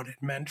means and what it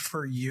meant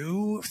for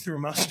you through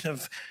most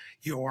of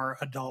your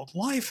adult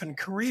life and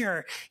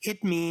career.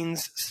 It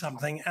means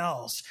something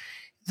else.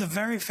 The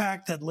very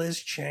fact that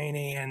Liz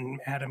Cheney and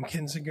Adam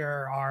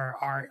Kinzinger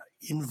are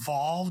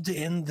involved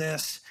in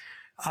this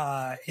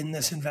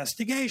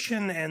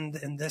investigation and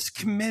in this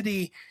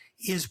committee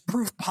is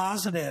proof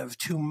positive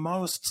to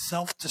most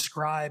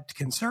self-described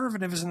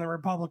conservatives in the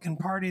Republican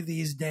Party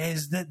these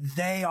days that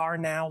they are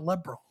now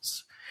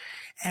liberals.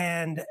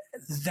 And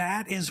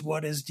that is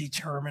what is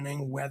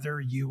determining whether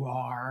you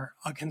are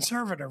a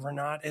conservative or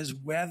not, is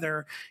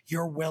whether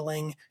you're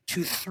willing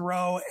to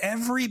throw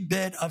every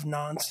bit of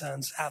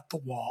nonsense at the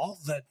wall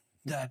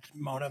that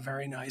Mona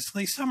very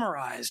nicely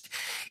summarized.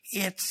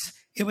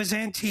 It was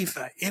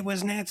Antifa. It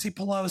was Nancy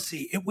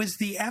Pelosi. It was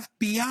the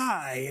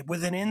FBI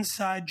with an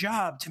inside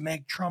job to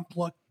make Trump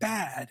look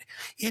bad.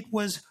 It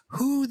was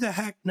who the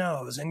heck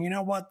knows. And you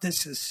know what?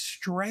 This is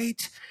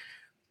straight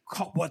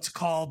what's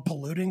called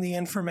polluting the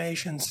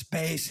information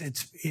space.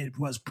 It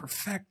was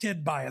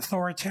perfected by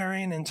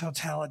authoritarian and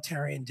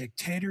totalitarian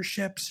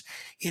dictatorships.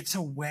 It's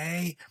a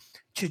way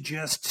to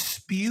just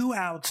spew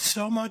out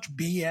so much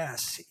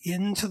BS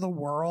into the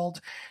world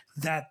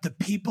that the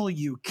people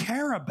you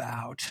care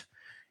about,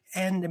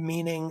 and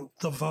meaning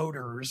the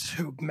voters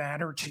who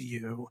matter to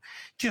you,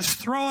 just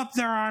throw up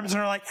their arms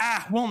and are like,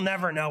 we'll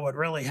never know what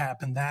really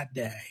happened that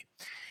day.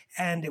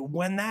 And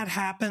when that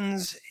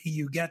happens,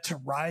 you get to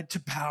ride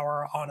to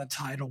power on a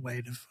tidal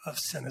wave of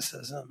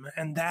cynicism.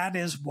 And that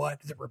is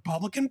what the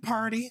Republican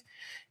Party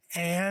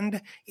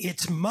and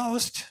its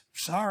most,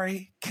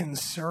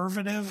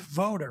 conservative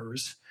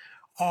voters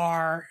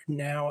are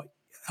now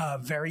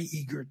very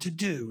eager to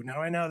do.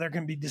 Now, I know there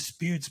can be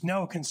disputes.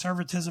 No,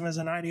 conservatism is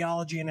an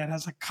ideology and it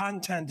has a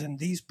content, and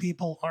these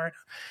people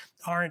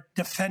aren't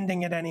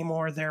defending it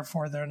anymore.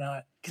 Therefore, they're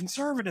not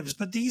conservatives.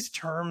 But these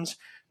terms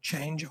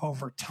change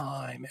over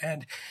time.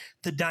 And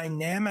the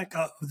dynamic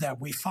that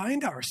we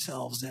find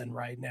ourselves in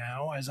right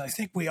now, as I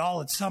think we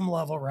all at some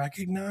level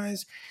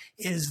recognize,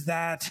 is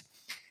that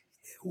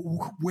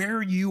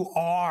where you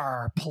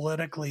are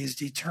politically is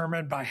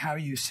determined by how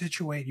you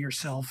situate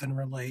yourself in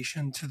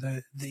relation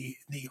to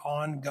the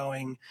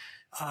ongoing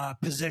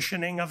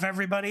positioning of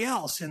everybody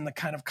else in the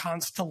kind of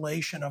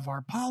constellation of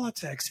our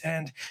politics.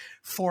 And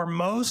for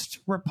most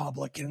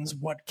Republicans,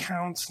 what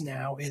counts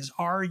now is,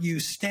 are you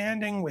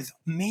standing with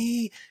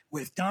me,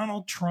 with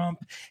Donald Trump,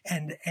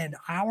 and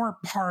our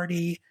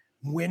party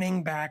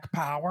winning back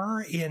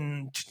power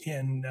in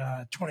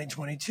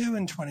 2022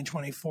 and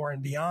 2024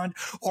 and beyond,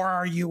 or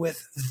are you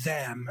with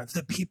them,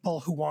 the people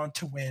who want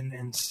to win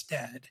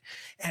instead?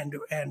 And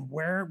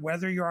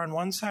whether you're on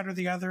one side or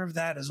the other of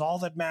that is all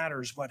that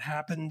matters. What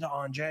happened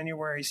on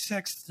January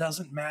 6th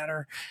doesn't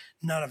matter.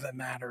 None of it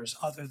matters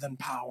other than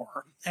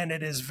power. And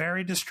it is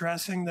very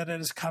distressing that it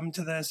has come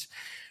to this.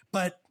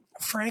 But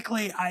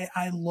frankly,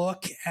 I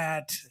look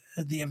at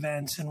the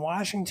events in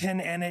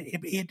Washington, and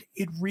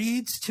it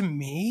reads to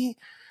me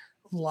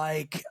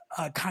like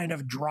a kind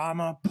of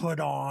drama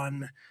put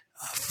on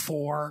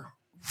for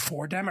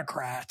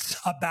Democrats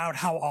about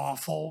how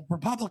awful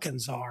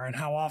Republicans are and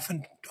how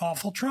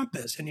awful Trump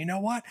is. And you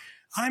know what?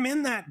 I'm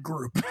in that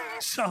group.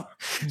 So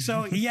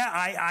yeah,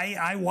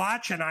 I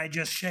watch and I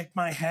just shake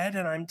my head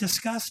and I'm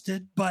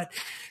disgusted. But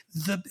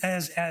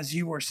as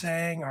you were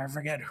saying, or I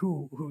forget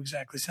who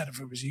exactly said, if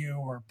it was you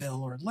or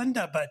Bill or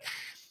Linda, but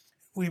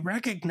we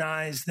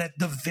recognize that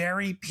the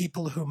very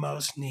people who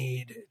most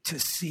need to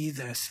see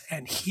this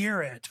and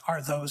hear it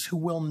are those who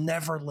will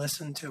never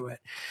listen to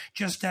it.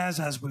 Just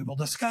as we will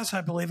discuss,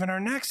 I believe, in our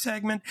next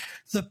segment,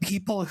 the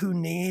people who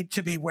need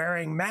to be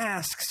wearing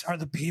masks are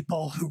the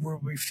people who will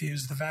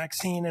refuse the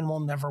vaccine and will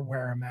never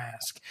wear a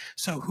mask.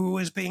 So who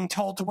is being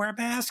told to wear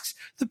masks?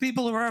 The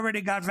people who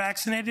already got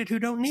vaccinated who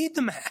don't need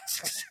the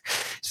masks.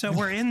 So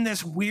we're in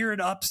this weird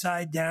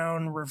upside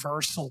down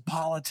reversal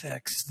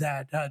politics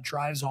that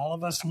drives all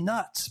of us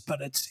nuts,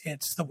 but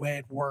it's the way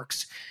it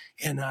works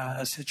in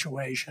a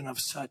situation of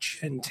such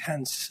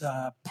intense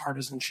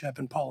partisanship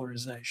and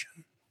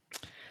polarization.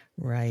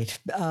 Right.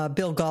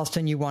 Bill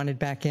Galston, you wanted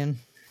back in?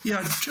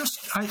 Yeah,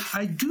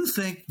 I do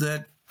think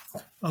that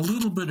a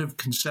little bit of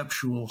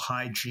conceptual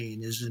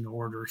hygiene is in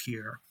order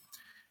here.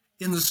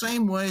 In the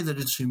same way that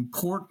it's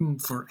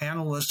important for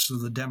analysts of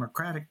the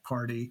Democratic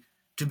Party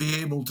to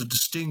be able to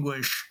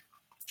distinguish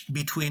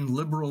between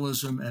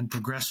liberalism and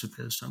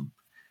progressivism,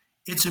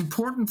 it's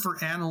important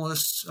for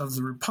analysts of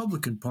the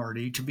Republican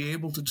Party to be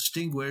able to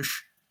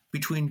distinguish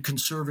between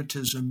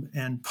conservatism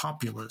and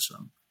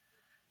populism.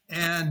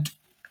 And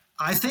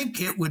I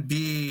think it would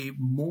be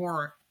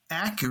more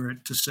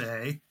accurate to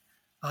say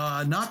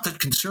not that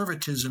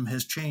conservatism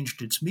has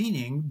changed its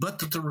meaning, but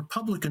that the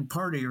Republican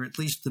Party, or at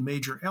least the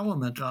major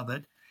element of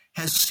it,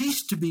 has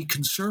ceased to be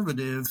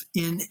conservative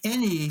in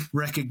any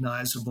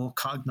recognizable,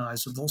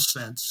 cognizable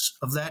sense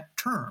of that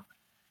term.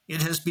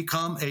 It has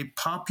become a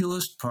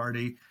populist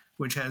party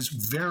which has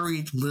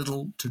very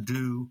little to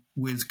do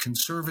with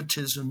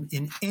conservatism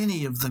in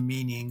any of the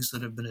meanings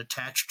that have been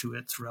attached to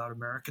it throughout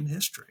American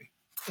history,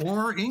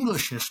 or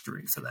English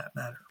history for that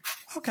matter.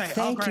 Okay,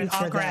 I'll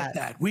grant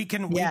that. We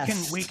can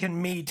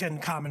meet in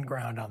common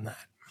ground on that.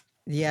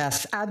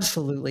 Yes,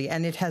 absolutely.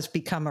 And it has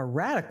become a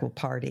radical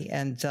party.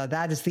 And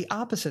that is the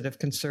opposite of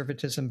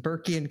conservatism.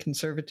 Burkean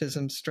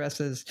conservatism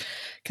stresses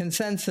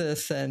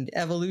consensus and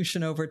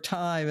evolution over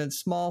time and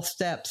small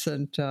steps.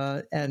 And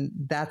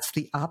that's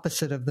the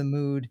opposite of the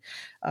mood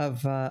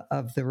of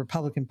the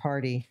Republican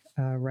Party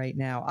right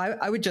now.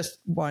 I would just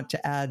want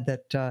to add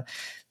that to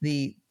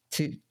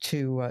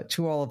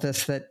all of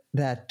this that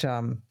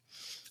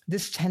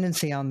this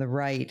tendency on the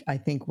right, I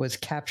think, was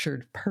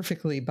captured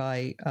perfectly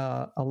by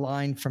a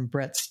line from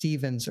Bret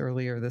Stephens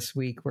earlier this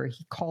week, where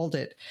he called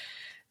it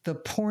the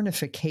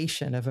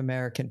pornification of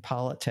American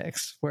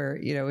politics, where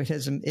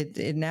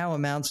it now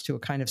amounts to a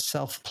kind of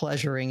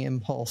self-pleasuring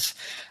impulse,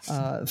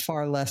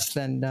 far less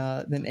than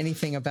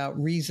anything about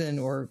reason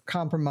or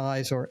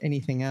compromise or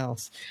anything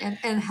else.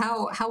 And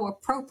how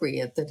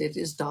appropriate that it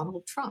is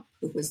Donald Trump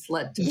who has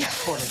led to that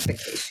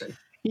pornification.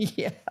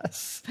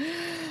 Yes.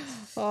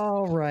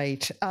 All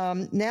right.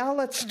 Now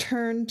let's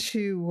turn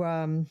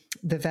to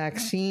the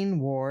vaccine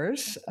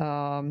wars,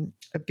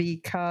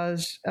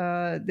 because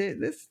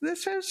this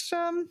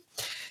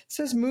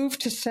has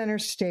moved to center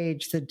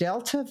stage. The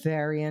Delta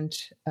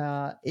variant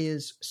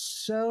is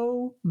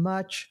so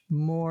much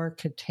more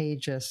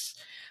contagious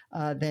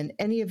than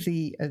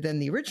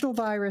the original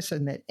virus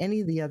and that any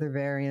of the other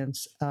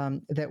variants,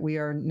 that we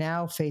are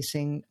now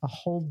facing a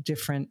whole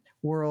different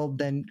world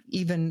than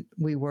even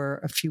we were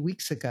a few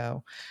weeks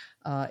ago.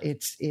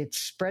 It's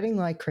spreading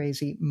like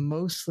crazy.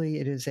 Mostly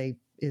it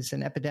is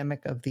an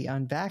epidemic of the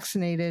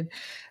unvaccinated.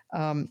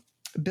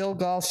 Bill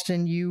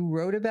Galston, you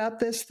wrote about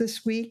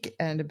this week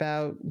and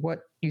about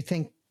what you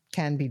think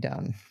can be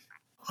done.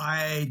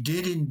 I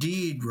did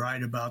indeed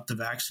write about the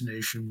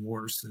vaccination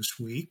wars this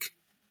week.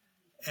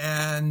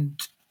 And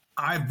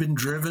I've been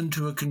driven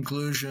to a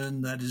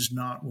conclusion that is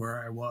not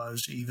where I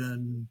was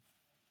even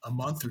a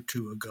month or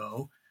two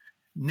ago,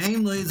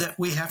 namely that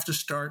we have to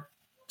start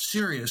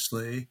thinking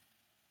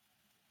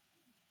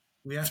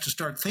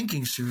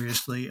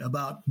seriously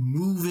about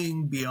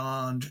moving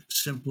beyond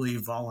simply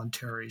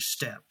voluntary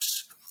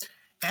steps.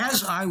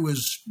 As I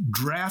was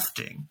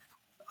drafting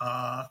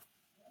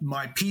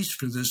my piece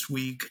for this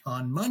week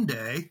on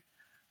Monday,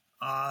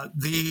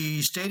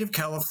 the state of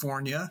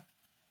California,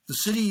 the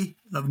city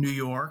of New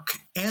York,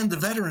 and the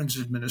Veterans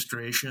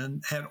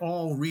Administration had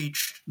all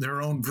reached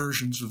their own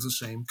versions of the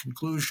same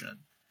conclusion.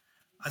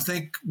 I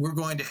think we're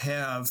going to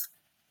have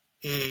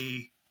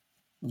a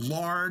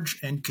large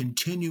and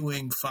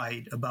continuing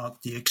fight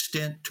about the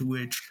extent to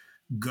which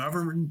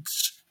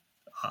governments,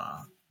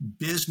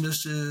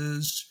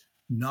 businesses,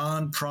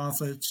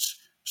 nonprofits,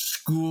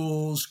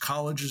 schools,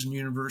 colleges and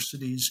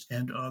universities,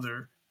 and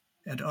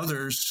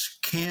others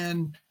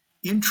can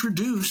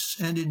introduce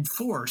and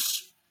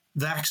enforce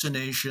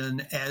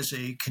vaccination as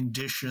a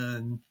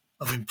condition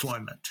of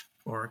employment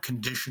or a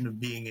condition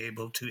of being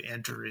able to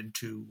enter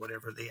into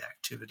whatever the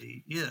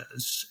activity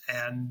is.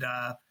 And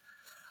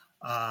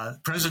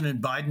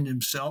President Biden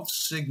himself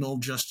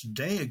signaled just a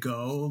day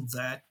ago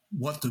that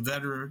what the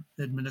Veterans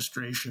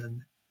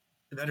Administration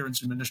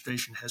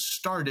has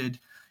started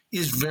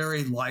is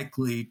very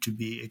likely to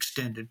be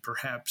extended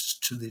perhaps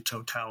to the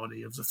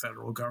totality of the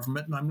federal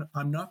government. And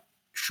I'm not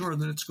sure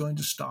that it's going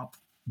to stop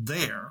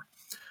there.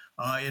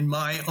 In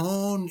my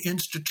own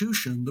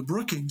institution, the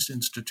Brookings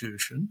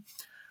Institution,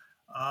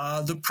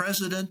 the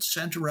president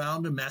sent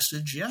around a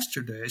message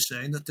yesterday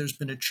saying that there's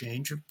been a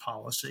change of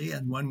policy.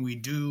 And when we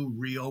do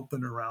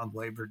reopen around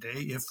Labor Day,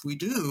 if we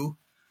do,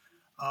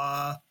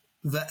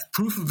 that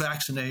proof of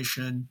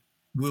vaccination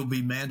will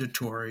be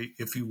mandatory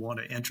if you want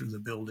to enter the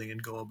building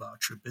and go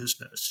about your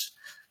business.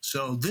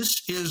 So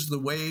this is the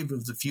wave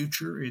of the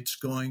future. It's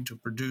going to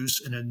produce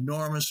an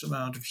enormous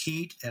amount of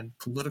heat and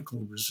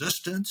political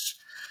resistance.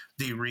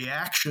 The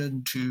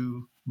reaction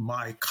to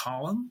my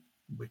column,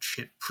 which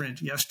hit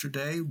print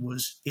yesterday,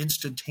 was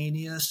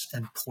instantaneous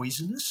and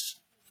poisonous.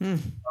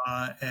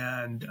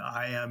 And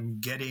I am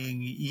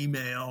getting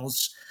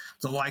emails,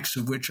 the likes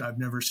of which I've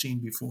never seen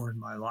before in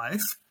my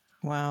life.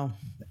 Wow.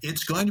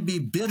 It's going to be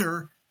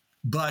bitter,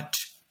 but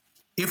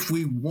if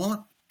we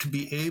want to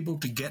be able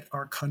to get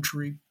our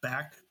country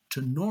back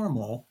to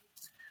normal,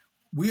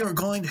 we are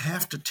going to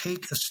have to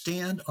take a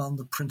stand on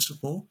the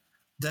principle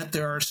that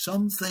there are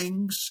some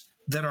things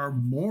that are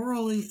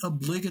morally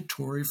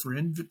obligatory for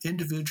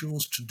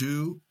individuals to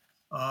do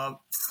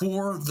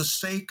for the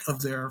sake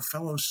of their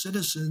fellow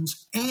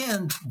citizens,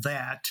 and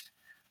that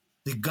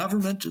the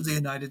government of the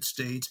United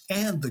States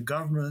and the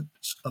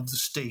governments of the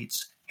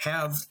states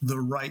have the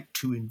right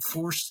to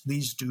enforce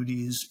these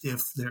duties if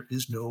there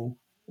is no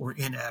or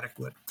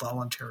inadequate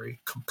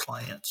voluntary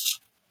compliance.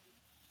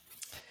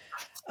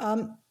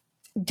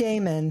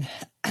 Damon,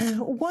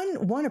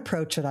 one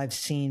approach that I've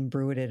seen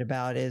bruited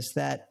about is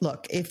that,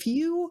 look, if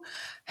you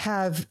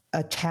have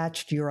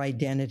attached your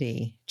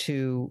identity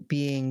to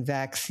being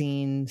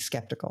vaccine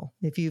skeptical,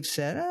 if you've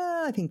said,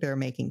 I think they're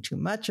making too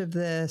much of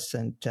this,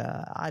 and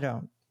I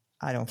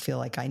don't feel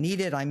like I need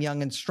it. I'm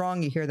young and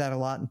strong. You hear that a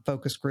lot in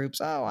focus groups.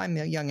 Oh, I'm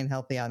young and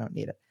healthy. I don't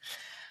need it.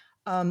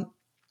 And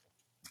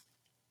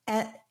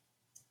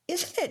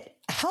isn't it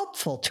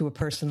helpful to a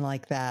person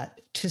like that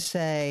to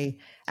say,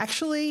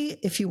 actually,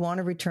 if you want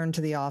to return to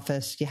the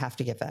office, you have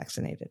to get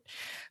vaccinated?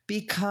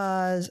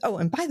 Because,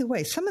 and by the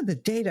way, some of the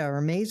data are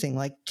amazing.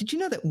 Like, did you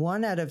know that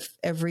one out of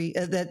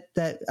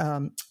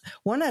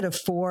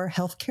 4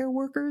 healthcare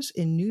workers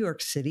in New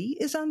York City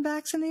is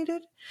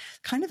unvaccinated?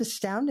 Kind of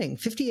astounding.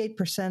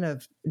 58%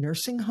 of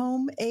nursing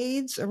home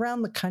aides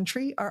around the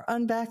country are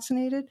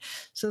unvaccinated.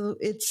 So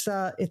it's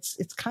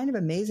kind of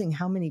amazing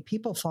how many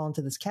people fall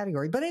into this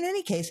category. But in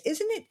any case,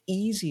 isn't it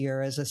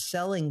easier as a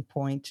selling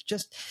point to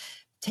just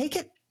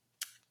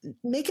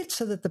make it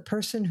so that the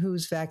person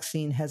who's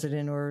vaccine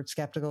hesitant or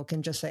skeptical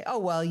can just say, oh,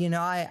 well,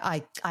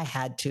 I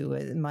had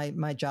to,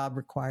 my job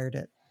required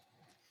it.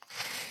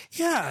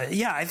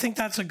 Yeah, I think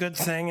that's a good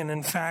thing. And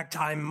in fact,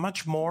 I'm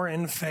much more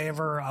in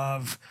favor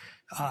of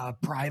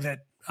private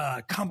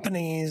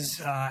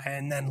companies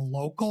and then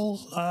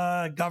local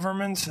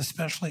governments,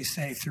 especially,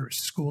 say, through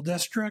school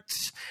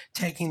districts,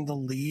 taking the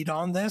lead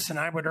on this. And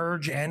I would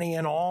urge any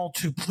and all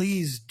to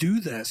please do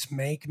this,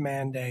 make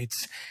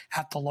mandates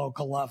at the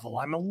local level.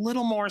 I'm a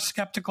little more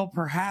skeptical,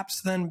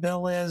 perhaps, than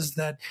Bill is,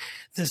 that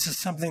this is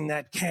something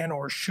that can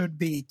or should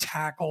be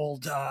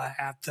tackled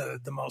at the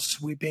most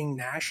sweeping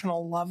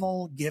national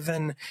level,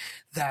 given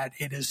that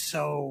it is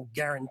so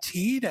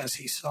guaranteed, as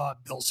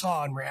Bill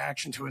saw in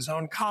reaction to his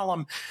own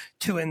column,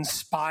 to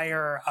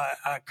inspire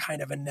a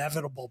kind of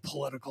inevitable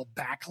political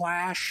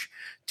backlash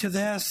to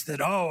this, that,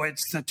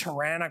 it's the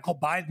tyrannical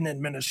Biden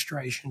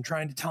administration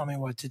trying to tell me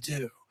what to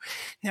do.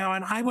 Now,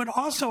 and I would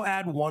also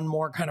add one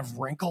more kind of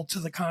wrinkle to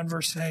the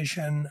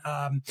conversation,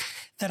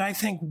 that I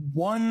think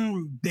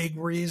one big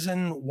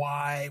reason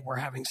why we're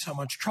having so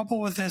much trouble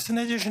with this, in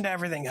addition to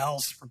everything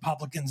else,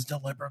 Republicans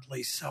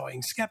deliberately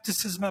sowing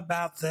skepticism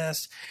about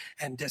this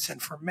and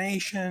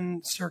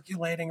disinformation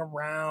circulating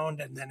around,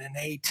 and then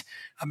innate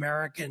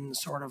American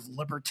sort of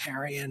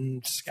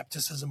libertarian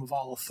skepticism of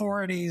all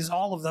authorities,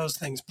 all of those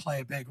things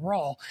play a big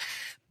role.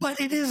 But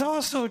it is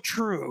also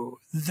true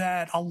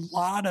that a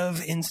lot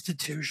of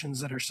institutions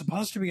that are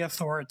supposed to be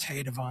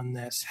authoritative on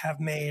this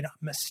have made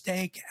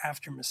mistake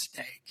after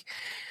mistake.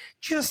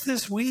 Just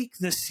this week,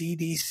 the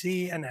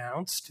CDC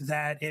announced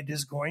that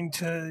it's going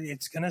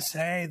to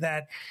say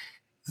that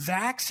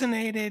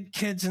vaccinated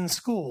kids in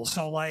school,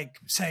 so like,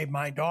 say,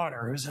 my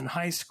daughter who's in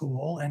high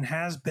school and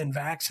has been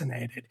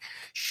vaccinated,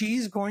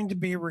 she's going to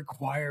be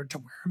required to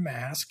wear a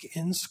mask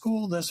in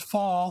school this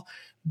fall,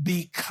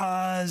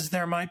 because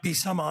there might be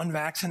some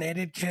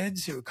unvaccinated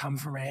kids who come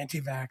from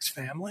anti-vax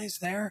families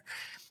there.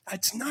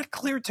 It's not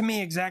clear to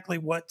me exactly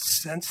what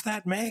sense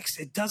that makes.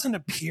 It doesn't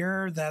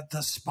appear that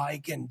the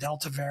spike in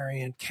Delta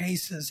variant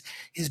cases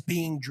is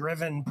being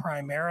driven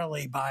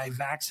primarily by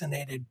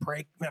vaccinated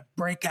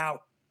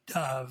breakout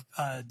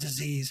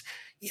disease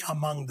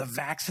among the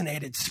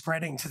vaccinated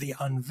spreading to the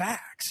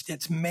unvaxxed.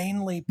 It's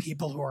mainly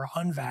people who are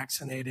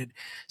unvaccinated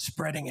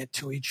spreading it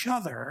to each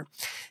other.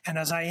 And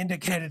as I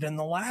indicated in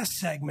the last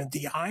segment,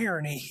 the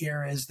irony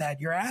here is that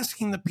you're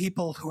asking the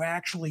people who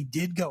actually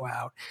did go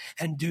out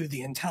and do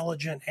the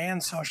intelligent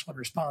and socially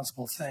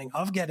responsible thing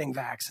of getting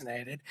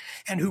vaccinated,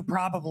 and who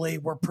probably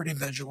were pretty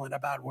vigilant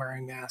about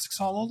wearing masks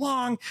all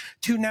along,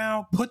 to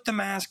now put the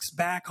masks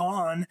back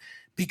on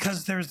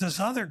because there's this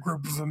other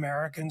group of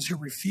Americans who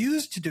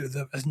refuse to do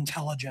the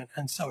intelligent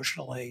and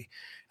socially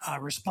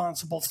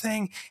responsible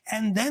thing.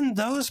 And then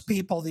those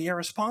people, the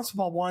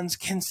irresponsible ones,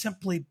 can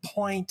simply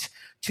point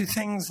to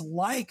things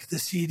like the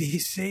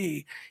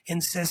CDC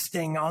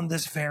insisting on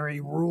this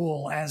very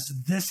rule, as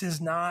this is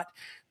not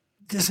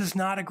this is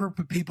not a group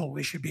of people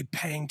we should be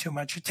paying too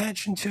much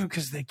attention to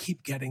because they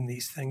keep getting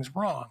these things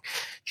wrong.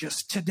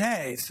 Just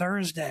today,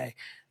 Thursday,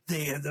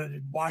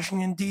 the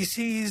Washington,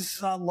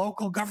 D.C.'s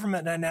local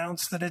government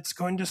announced that it's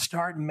going to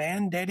start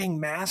mandating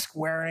mask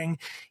wearing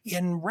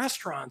in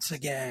restaurants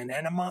again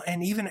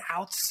and even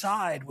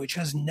outside, which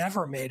has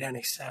never made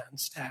any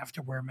sense to have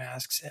to wear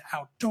masks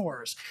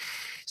outdoors.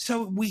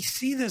 So we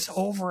see this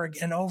over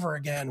and over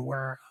again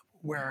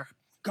where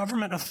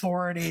government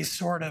authorities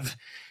sort of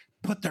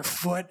put their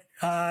foot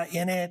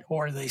in it,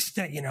 or they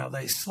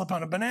they slip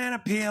on a banana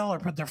peel or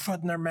put their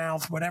foot in their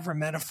mouth, whatever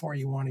metaphor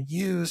you want to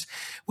use,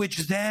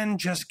 which then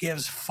just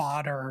gives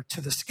fodder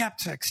to the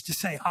skeptics to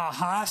say,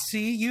 aha,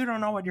 see, you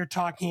don't know what you're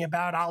talking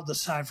about. I'll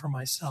decide for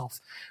myself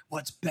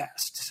what's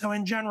best. So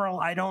in general,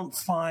 I don't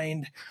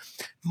find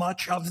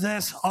much of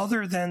this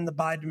other than the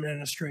Biden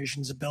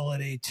administration's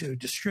ability to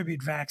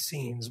distribute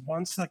vaccines.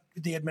 Once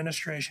the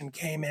administration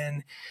came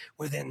in,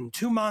 within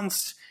 2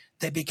 months,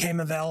 they became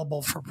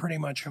available for pretty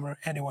much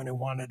anyone who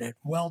wanted it.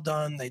 Well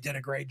done. They did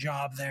a great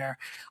job there.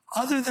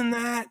 Other than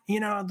that,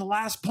 the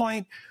last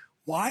point,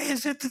 why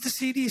is it that the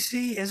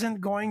CDC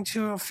isn't going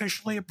to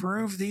officially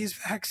approve these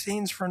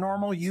vaccines for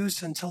normal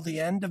use until the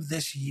end of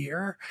this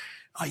year?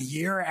 A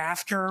year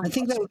after? I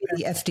think that would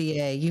be the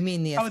FDA. You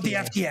mean the FDA? Oh, the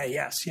FDA.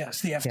 Yes,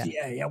 the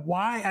FDA. Yeah.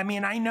 Why? I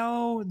mean, I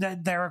know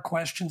that there are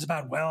questions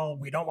about, well,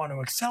 we don't want to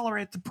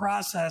accelerate the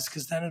process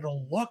because then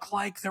it'll look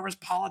like there was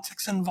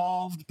politics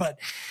involved. But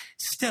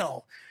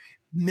still,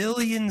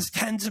 millions,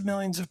 tens of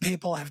millions of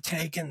people have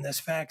taken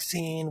this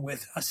vaccine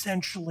with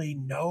essentially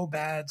no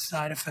bad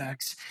side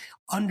effects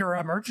under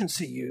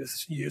emergency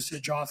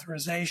usage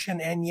authorization,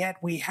 and yet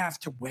we have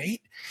to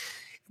wait.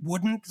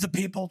 Wouldn't the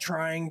people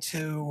trying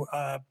to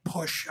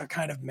push a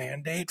kind of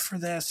mandate for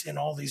this in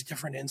all these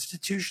different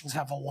institutions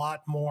have a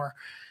lot more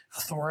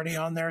authority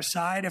on their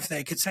side if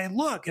they could say,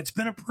 look, it's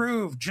been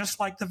approved, just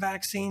like the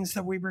vaccines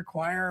that we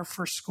require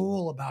for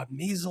school about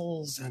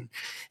measles and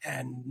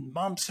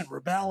mumps and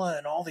rubella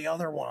and all the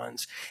other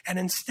ones. And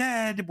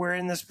instead, we're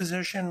in this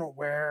position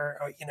where,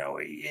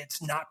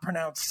 it's not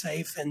pronounced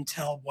safe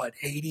until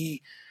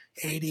 80,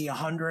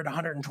 100,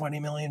 120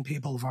 million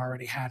people have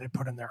already had it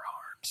put in their arms.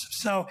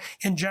 So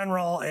in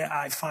general,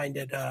 I find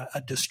it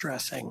a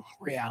distressing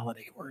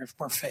reality we're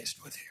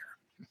faced with here.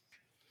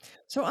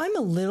 So I'm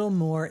a little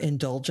more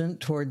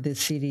indulgent toward the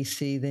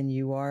CDC than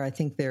you are. I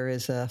think there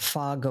is a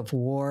fog of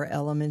war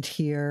element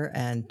here,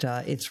 and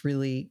it's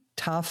really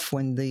tough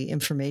when the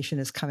information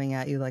is coming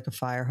at you like a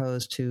fire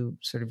hose to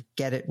sort of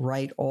get it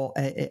right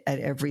at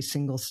every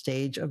single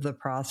stage of the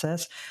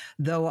process.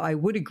 Though I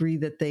would agree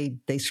that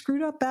they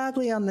screwed up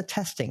badly on the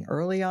testing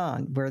early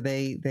on, where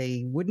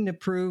they wouldn't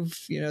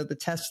approve, the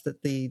tests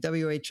that the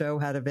WHO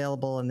had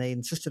available, and they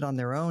insisted on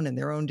their own, and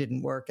their own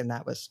didn't work, and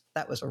that was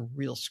a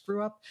real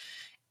screw up.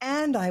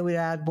 And I would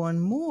add one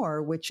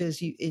more, which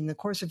is in the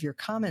course of your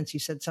comments, you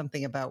said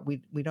something about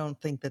we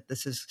don't think that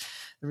this is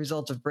the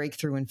result of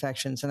breakthrough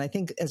infections. And I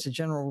think as a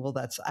general rule,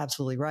 that's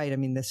absolutely right. I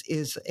mean, this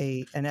is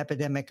an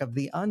epidemic of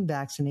the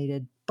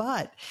unvaccinated.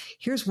 But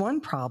here's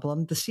one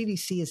problem. The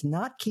CDC is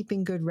not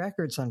keeping good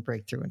records on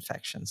breakthrough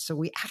infections. So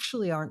we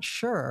actually aren't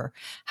sure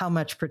how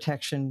much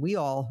protection we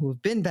all who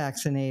have been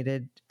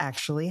vaccinated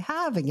actually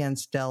have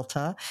against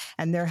Delta.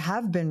 And there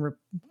have been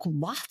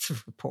lots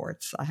of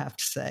reports, I have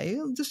to say,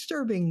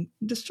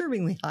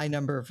 disturbingly high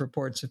number of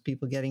reports of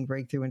people getting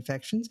breakthrough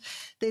infections.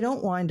 They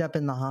don't wind up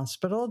in the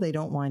hospital. They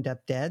don't wind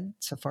up dead,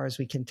 so far as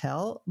we can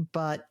tell.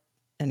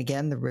 And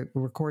again, the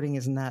recording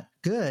isn't that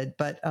good,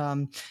 but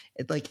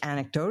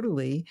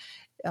anecdotally,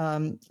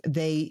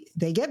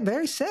 they get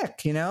very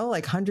sick,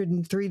 like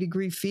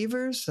 103-degree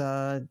fevers.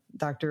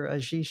 Dr.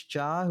 Ashish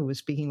Jha, who was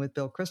speaking with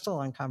Bill Kristol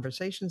on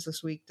Conversations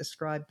this week,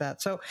 described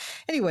that. So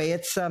anyway,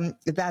 it's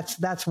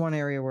that's one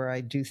area where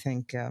I do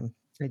think the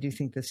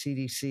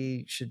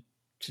CDC should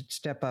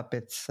step up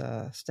its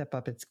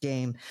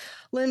game.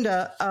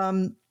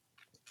 Linda.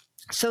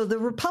 So the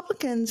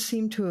Republicans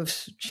seem to have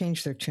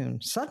changed their tune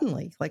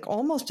suddenly, like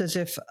almost as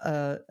if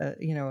a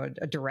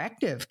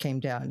directive came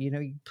down.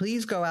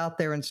 Please go out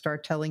there and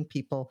start telling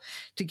people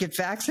to get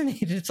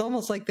vaccinated. It's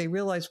almost like they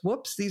realize,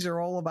 whoops, these are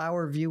all of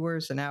our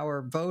viewers and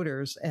our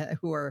voters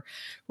who are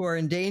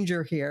in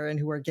danger here and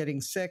who are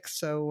getting sick.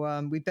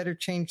 So we better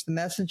change the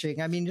messaging.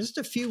 I mean, just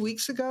a few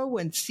weeks ago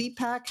when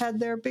CPAC had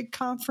their big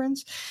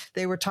conference,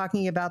 they were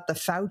talking about the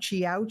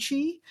Fauci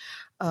ouchie.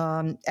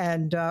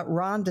 And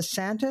Ron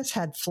DeSantis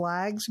had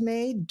flags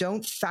made,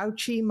 "Don't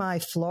Fauci my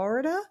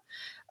Florida."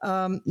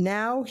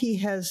 Now he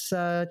has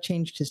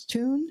changed his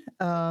tune.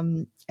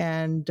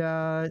 And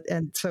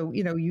so,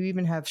 you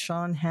even have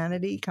Sean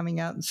Hannity coming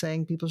out and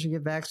saying people should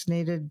get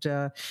vaccinated.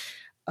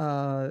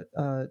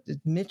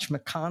 Mitch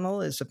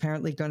McConnell is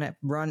apparently going to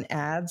run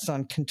ads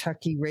on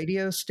Kentucky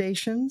radio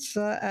stations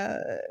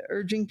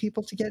urging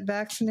people to get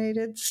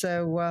vaccinated.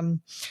 So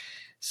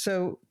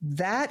So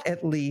that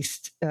at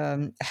least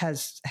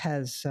has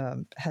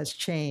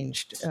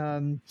changed.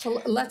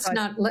 So let's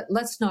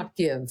not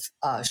give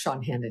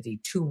Sean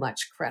Hannity too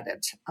much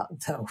credit,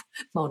 though,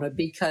 Mona,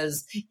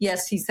 because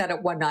yes, he said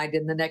it one night,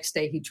 and the next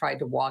day he tried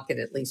to walk it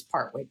at least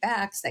partway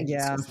back, saying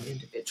this was an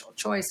individual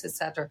choice,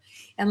 etc.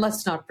 And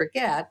let's not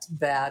forget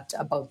that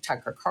both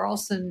Tucker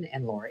Carlson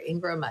and Laura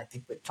Ingraham, I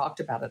think we've talked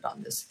about it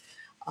on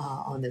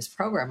this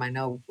program. I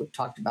know we've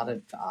talked about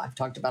it. I've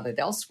talked about it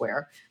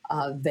elsewhere.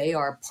 They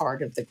are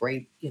part of the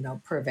great,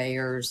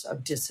 purveyors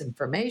of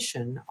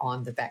disinformation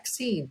on the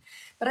vaccine.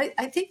 But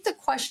I think the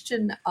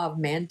question of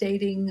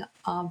mandating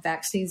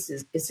vaccines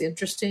is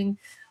interesting.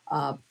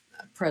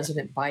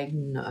 President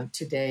Biden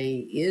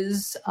today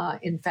is,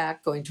 in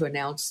fact, going to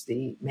announce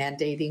the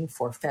mandating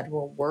for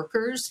federal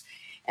workers.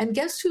 And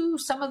guess who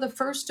some of the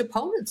first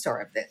opponents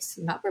are of this?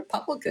 Not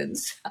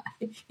Republicans.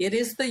 It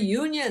is the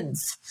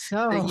unions.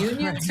 The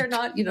unions are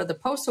not, the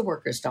postal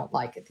workers don't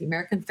like it. The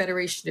American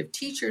Federation of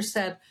Teachers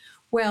said,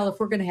 well, if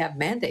we're going to have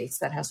mandates,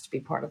 that has to be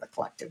part of the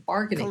collective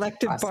bargaining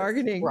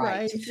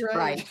process.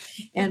 Right.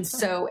 And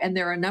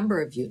there are a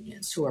number of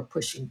unions who are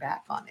pushing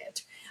back on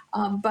it.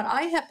 But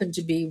I happen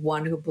to be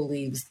one who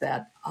believes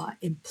that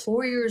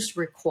employers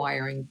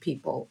requiring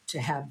people to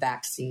have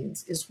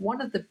vaccines is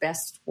one of the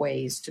best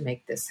ways to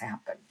make this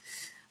happen.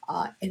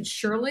 And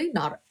surely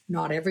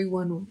not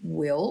everyone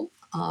will,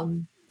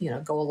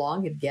 go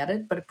along and get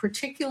it. But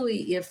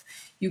particularly if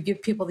you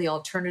give people the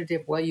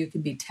alternative, well, you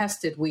can be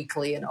tested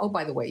weekly, and oh,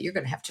 by the way, you're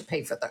going to have to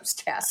pay for those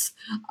tests.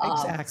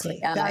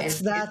 Exactly.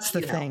 That's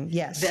the thing.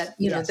 Yes. That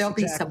there'll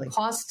be some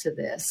cost to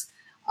this.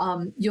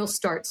 You'll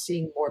start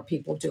seeing more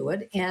people do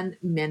it, and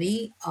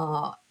many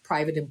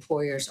private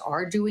employers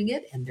are doing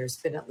it, and there's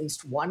been at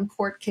least one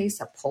court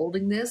case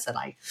upholding this, and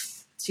I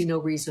see no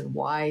reason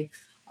why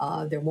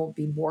there won't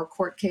be more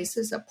court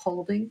cases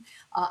upholding.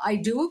 I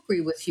do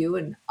agree with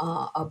you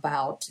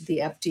about the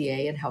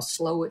FDA and how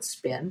slow it's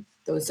been.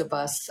 Those of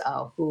us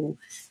who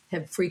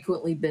have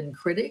frequently been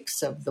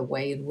critics of the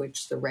way in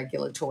which the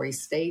regulatory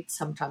state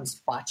sometimes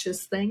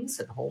botches things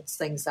and holds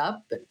things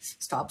up and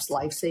stops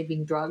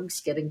life-saving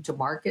drugs getting to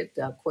market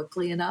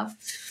quickly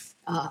enough,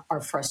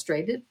 are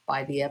frustrated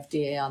by the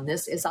FDA on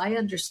this. As I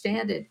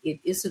understand it,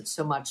 it isn't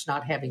so much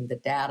not having the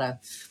data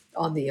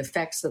on the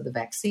effects of the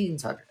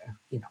vaccines on,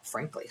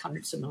 frankly,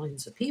 hundreds of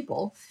millions of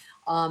people.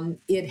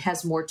 It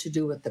has more to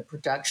do with the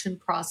production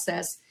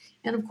process.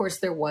 And of course,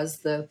 there was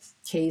the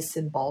case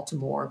in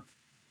Baltimore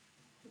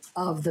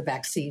of the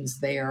vaccines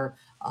there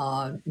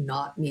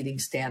not meeting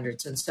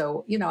standards. And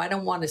so, I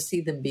don't want to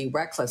see them be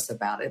reckless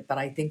about it, but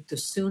I think the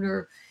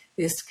sooner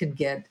this can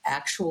get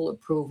actual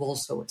approval,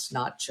 so it's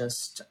not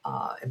just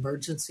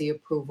emergency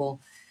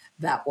approval,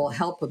 that will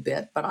help a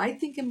bit. But I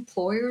think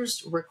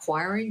employers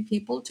requiring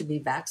people to be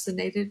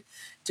vaccinated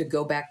to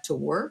go back to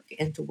work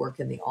and to work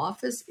in the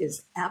office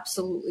is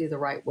absolutely the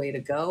right way to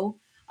go.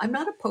 I'm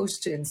not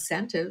opposed to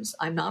incentives.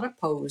 I'm not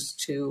opposed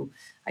to,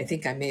 I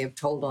think I may have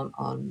told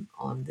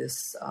on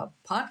this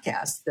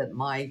podcast that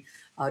my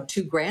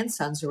two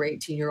grandsons who are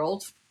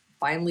 18-year-olds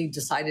finally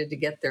decided to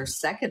get their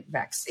second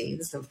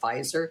vaccines of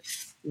Pfizer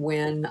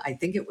when I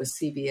think it was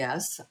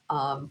CVS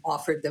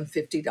offered them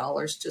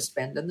 $50 to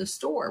spend in the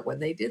store when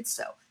they did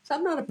so. So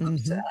I'm not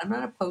opposed to that. I'm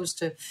not opposed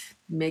to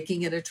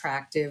making it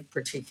attractive,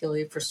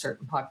 particularly for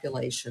certain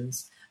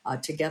populations,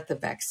 to get the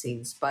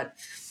vaccines. But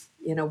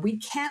we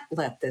can't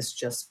let this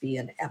just be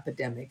an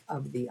epidemic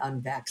of the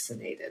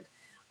unvaccinated.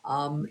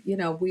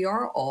 We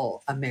are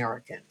all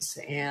Americans,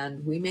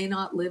 and we may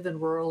not live in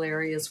rural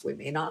areas. We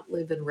may not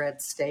live in red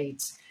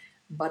states.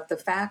 But the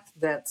fact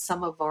that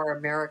some of our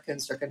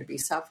Americans are going to be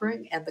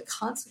suffering and the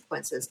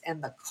consequences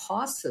and the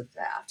costs of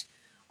that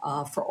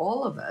for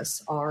all of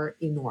us are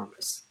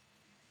enormous.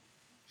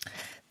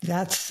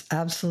 That's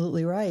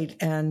absolutely right.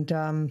 And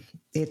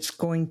it's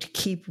going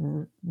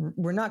to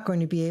we're not going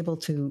to be able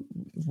to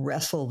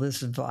wrestle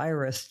this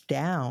virus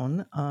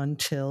down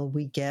until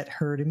we get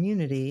herd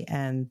immunity.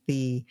 And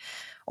the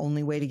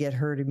only way to get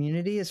herd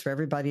immunity is for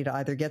everybody to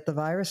either get the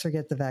virus or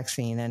get the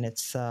vaccine. And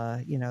it's,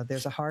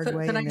 there's a hard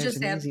way and there's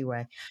an easy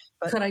way.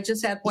 But, could I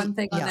just add one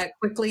thing on that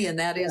quickly? And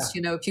that is,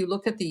 if you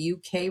look at the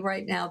UK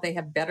right now, they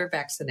have better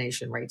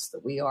vaccination rates than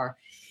we are.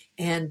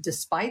 And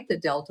despite the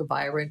Delta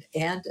variant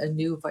and a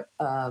new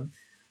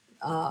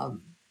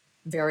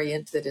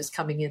variant that is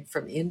coming in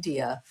from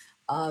India,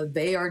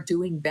 they are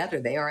doing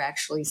better. They are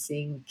actually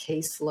seeing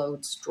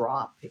caseloads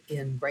drop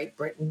in Great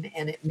Britain,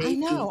 and it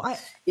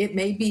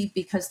may be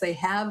because they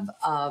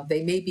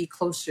may be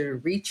closer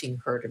to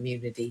reaching herd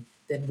immunity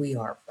than we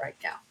are right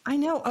now. I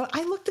know.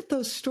 I looked at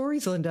those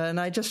stories, Linda, and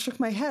I just shook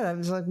my head. I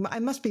was like, I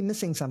must be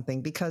missing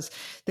something, because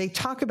they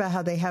talk about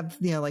how they have,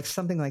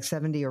 something like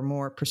 70% or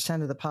more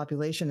of the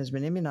population has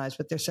been immunized,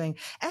 but they're saying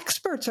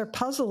experts are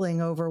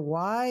puzzling over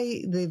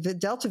why the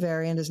Delta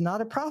variant is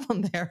not a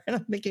problem there. And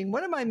I'm thinking,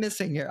 what am I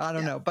missing here? I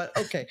don't know, but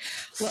okay.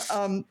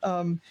 Well,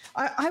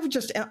 I would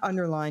just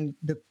underline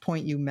the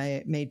point you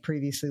made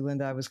previously,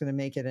 Linda. I was going to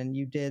make it, and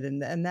you did.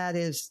 And that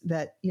is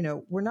that,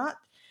 we're not,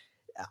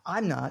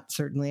 I'm not,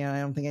 certainly, and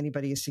I don't think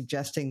anybody is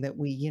suggesting that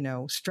we,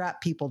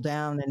 strap people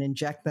down and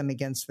inject them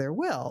against their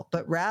will,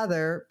 but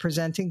rather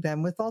presenting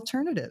them with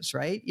alternatives,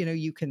 right?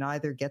 You can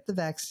either get the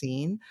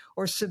vaccine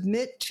or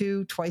submit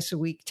to twice a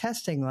week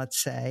testing, let's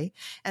say,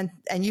 and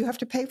you have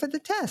to pay for the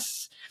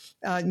tests.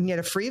 You can get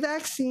a free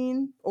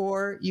vaccine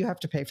or you have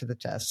to pay for the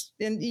tests,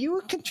 and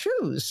you can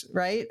choose,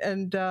 right?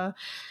 And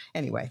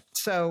anyway,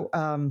 so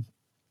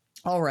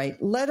all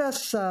right, let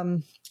us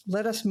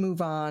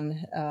move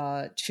on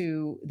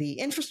to the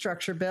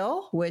infrastructure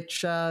bill,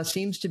 which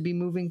seems to be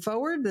moving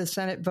forward. The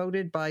Senate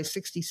voted by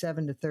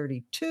 67 to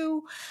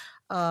 32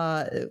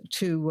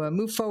 to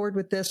move forward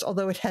with this,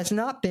 although it has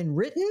not been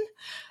written,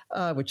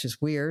 which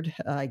is weird.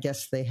 I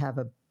guess they have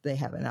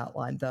an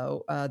outline,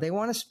 though. They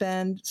want to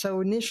spend.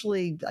 So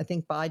initially, I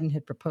think Biden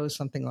had proposed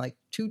something like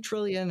 $2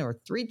 trillion or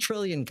 $3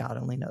 trillion. God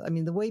only knows. I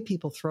mean, the way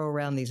people throw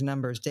around these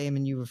numbers,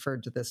 Damon, you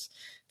referred to this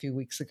a few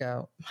weeks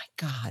ago. My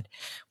God.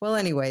 Well,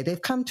 anyway,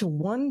 they've come to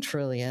 $1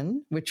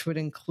 trillion, which would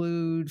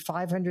include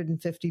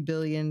 $550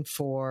 billion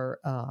for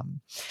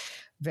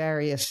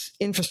various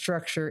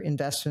infrastructure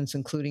investments,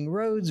 including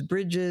roads,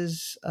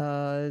 bridges,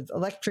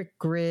 electric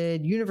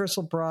grid,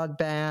 universal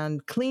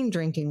broadband, clean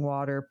drinking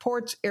water,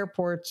 ports,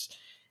 airports,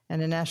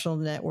 and a national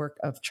network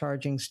of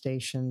charging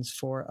stations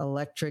for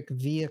electric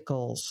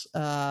vehicles.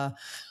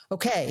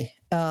 Okay,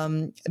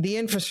 the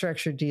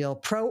infrastructure deal,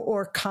 pro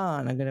or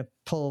con? I'm going to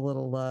pull a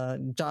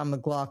little John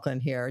McLaughlin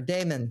here.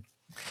 Damon.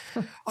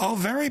 Oh,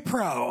 very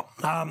pro.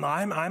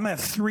 I'm at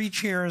 3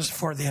 cheers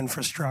for the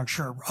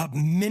infrastructure, a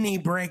mini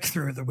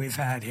breakthrough that we've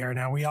had here.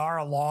 Now, we are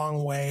a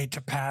long way to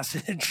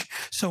passage,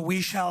 so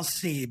we shall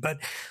see. But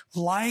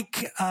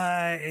like in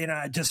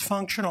a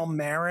dysfunctional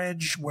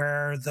marriage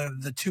where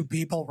the two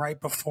people right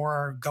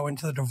before going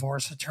to the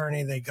divorce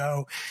attorney, they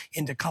go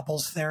into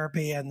couples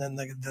therapy, and then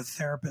the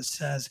therapist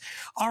says,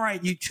 all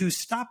right, you two,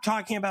 stop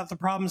talking about the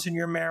problems in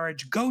your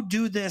marriage. Go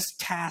do this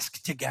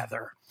task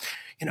together.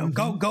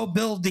 Go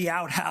build the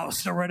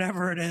outhouse or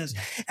whatever it is.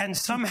 And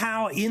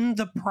somehow in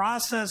the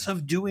process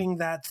of doing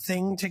that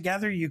thing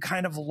together, you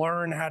kind of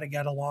learn how to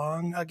get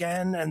along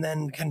again and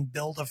then can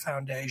build a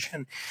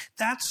foundation.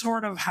 That's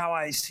sort of how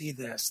I see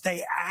this.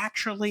 They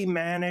actually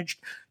managed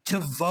to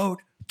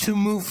vote to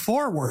move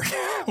forward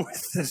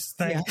with this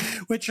thing,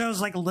 which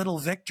shows like little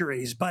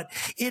victories, but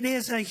it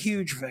is a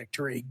huge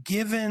victory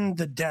given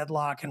the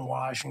deadlock in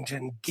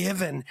Washington,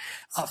 given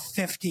a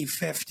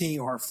 50-50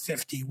 or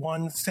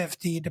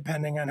 51-50,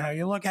 depending on how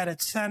you look at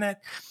it, Senate,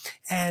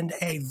 and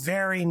a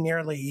very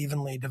nearly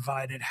evenly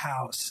divided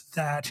House,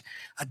 that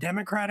a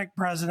Democratic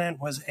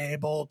president was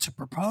able to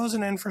propose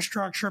an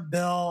infrastructure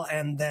bill,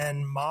 and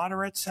then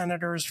moderate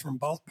senators from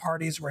both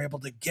parties were able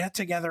to get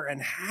together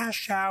and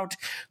hash out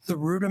the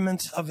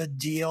rudiments of a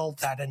deal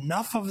that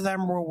enough of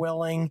them were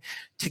willing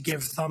to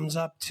give thumbs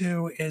up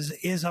to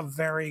is a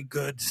very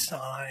good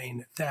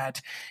sign that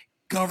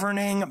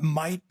governing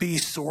might be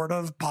sort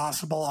of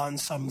possible on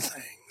some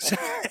things.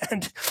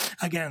 And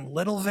again,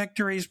 little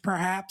victories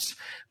perhaps,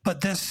 but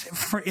this,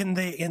 in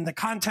the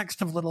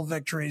context of little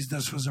victories,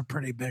 this was a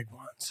pretty big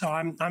one. So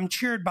I'm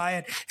cheered by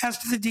it. As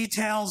to the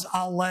details,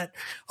 I'll let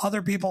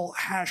other people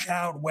hash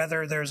out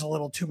whether there's a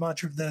little too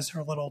much of this or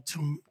a little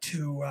too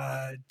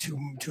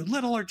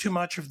little or too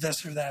much of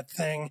this or that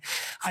thing.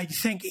 I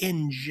think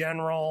in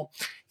general,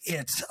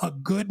 it's a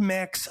good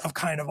mix of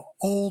kind of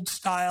old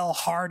style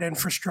hard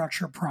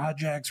infrastructure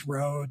projects,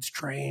 roads,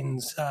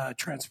 trains,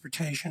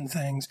 transportation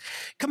things,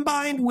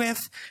 combined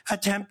with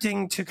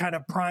attempting to kind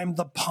of prime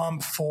the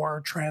pump for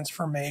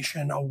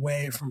transformation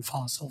away from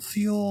fossil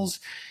fuels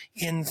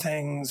in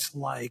things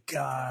like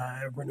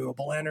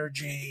renewable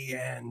energy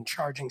and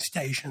charging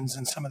stations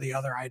and some of the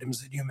other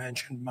items that you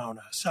mentioned,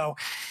 Mona. So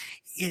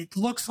it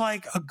looks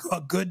like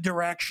a good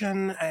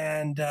direction,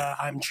 and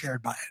I'm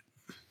cheered by it.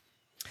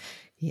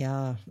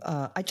 Yeah,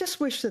 I just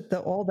wish that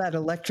all that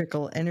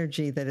electrical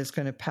energy that is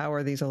going to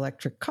power these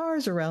electric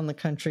cars around the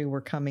country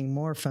were coming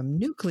more from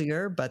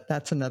nuclear, but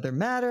that's another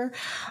matter.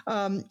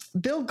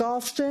 Bill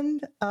Galston,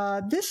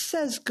 this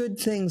says good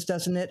things,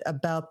 doesn't it,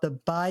 about the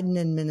Biden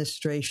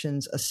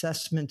administration's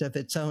assessment of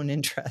its own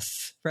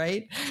interests,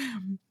 right?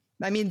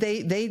 I mean,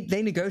 they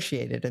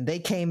negotiated and they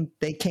came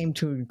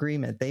to an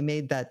agreement. They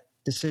made that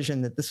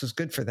decision that this was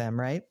good for them,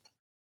 right?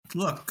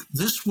 Look,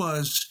 this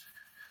was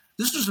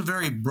a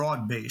very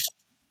broad-based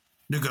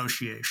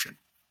negotiation.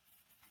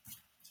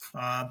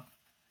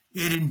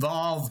 It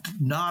involved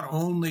not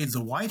only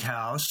the White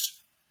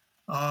House,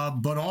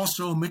 but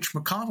also Mitch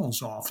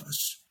McConnell's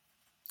office.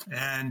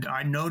 And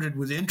I noted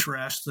with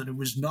interest that it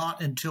was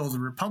not until the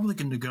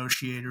Republican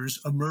negotiators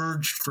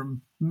emerged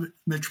from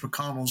Mitch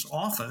McConnell's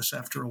office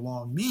after a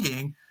long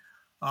meeting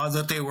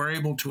that they were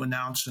able to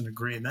announce an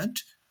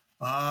agreement.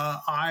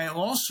 I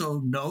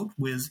also note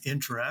with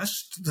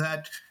interest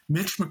that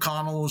Mitch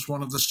McConnell was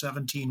one of the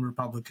 17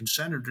 Republican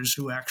senators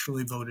who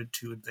actually voted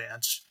to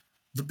advance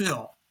the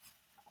bill.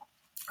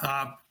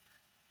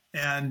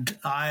 And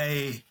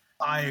I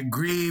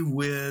agree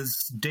with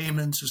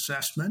Damon's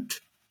assessment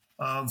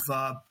of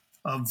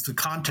the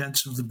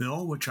contents of the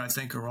bill, which I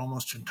think are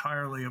almost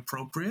entirely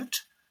appropriate.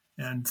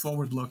 and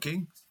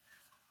forward-looking.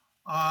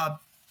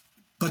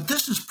 But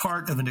this is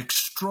part of an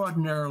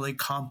extraordinarily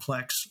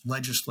complex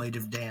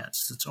legislative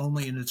dance that's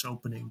only in its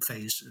opening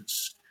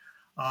phases.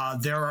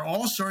 There are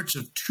all sorts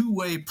of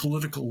two-way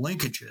political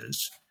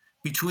linkages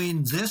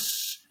between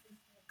this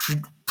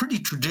pretty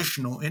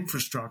traditional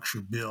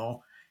infrastructure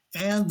bill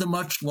and the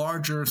much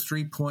larger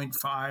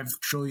 $3.5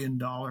 trillion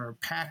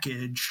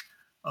package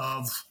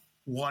of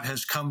what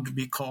has come to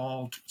be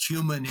called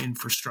human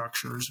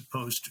infrastructure as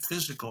opposed to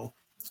physical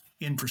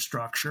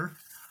infrastructure.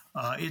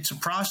 It's a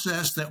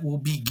process that will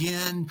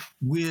begin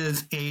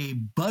with a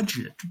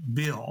budget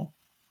bill.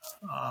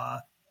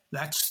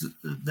 That's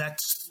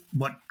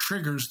what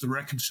triggers the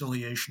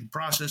reconciliation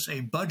process,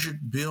 a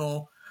budget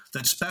bill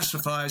that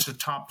specifies a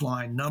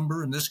top-line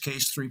number, in this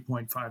case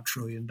 $3.5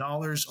 trillion,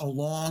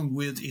 along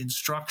with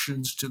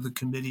instructions to the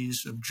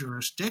committees of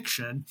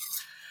jurisdiction.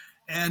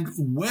 And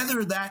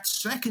whether that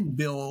second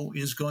bill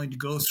is going to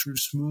go through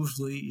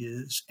smoothly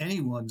is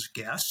anyone's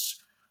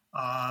guess.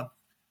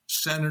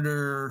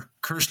 Senator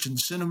Kyrsten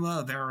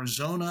Sinema of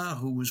Arizona,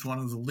 who was one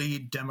of the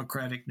lead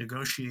Democratic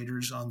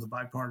negotiators on the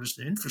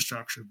bipartisan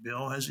infrastructure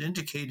bill, has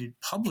indicated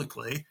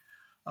publicly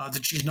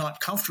that she's not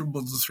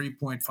comfortable with the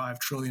 $3.5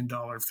 trillion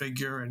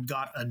figure and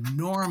got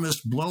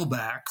enormous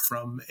blowback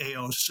from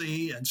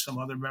AOC and some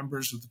other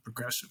members of the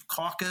Progressive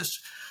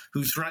Caucus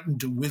who threatened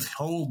to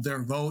withhold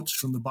their votes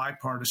from the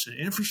bipartisan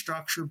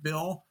infrastructure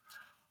bill.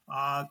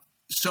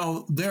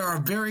 So there are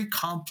very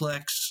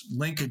complex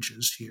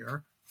linkages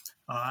here.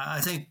 I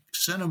think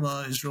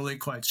Sinema is really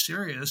quite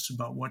serious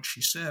about what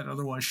she said.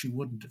 Otherwise, she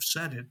wouldn't have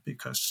said it,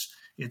 because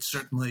it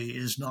certainly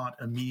is not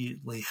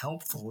immediately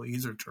helpful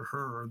either to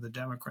her or the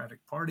Democratic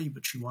Party,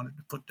 but she wanted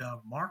to put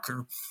down a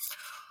marker.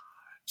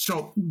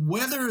 So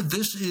whether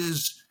this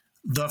is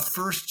the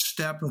first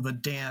step of a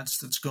dance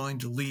that's going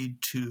to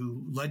lead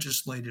to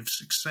legislative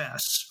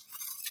success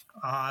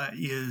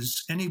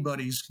is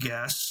anybody's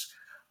guess.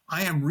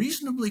 I am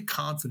reasonably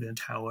confident,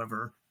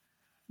 however,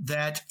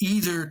 that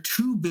either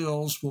two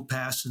bills will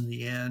pass in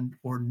the end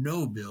or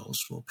no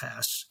bills will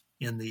pass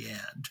in the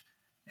end.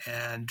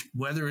 And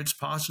whether it's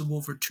possible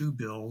for two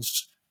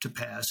bills to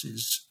pass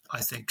is,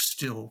 I think,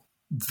 still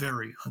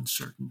very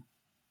uncertain.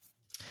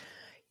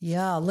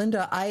 Yeah,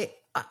 Linda,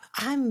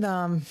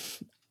 I'm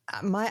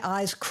my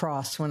eyes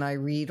cross when I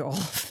read all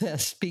of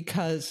this,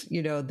 because,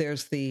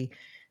 there's the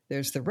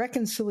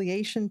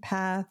reconciliation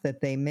path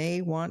that they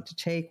may want to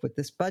take with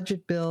this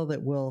budget bill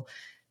that will,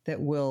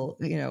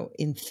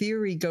 in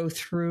theory, go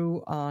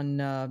through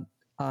on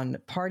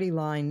party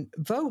line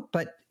vote.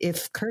 But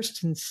if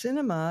Kyrsten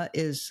Sinema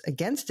is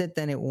against it,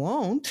 then it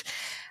won't.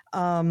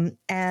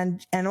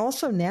 And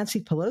also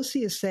Nancy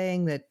Pelosi is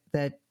saying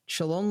that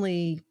she'll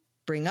only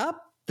bring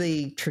up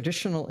the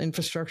traditional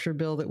infrastructure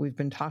bill that we've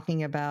been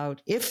talking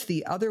about if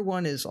the other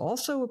one is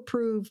also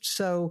approved.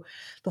 So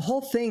the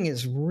whole thing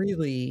is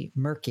really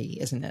murky,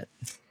 isn't it?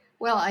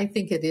 Well, I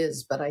think it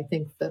is, but I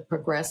think the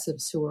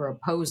progressives who are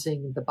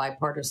opposing the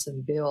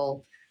bipartisan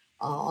bill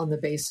on the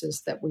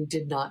basis that we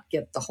did not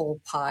get the whole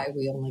pie,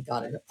 we only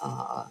got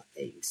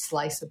a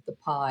slice of the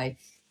pie,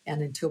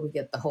 and until we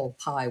get the whole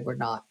pie, we're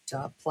not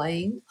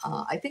playing.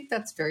 I think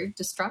that's very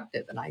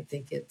destructive, and I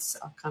think it's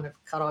kind of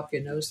cut off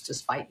your nose to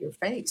spite your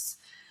face.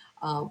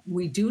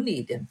 We do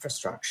need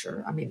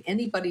infrastructure. I mean,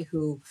 anybody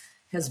who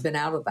has been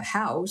out of the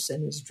house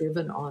and is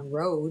driven on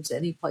roads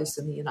any place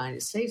in the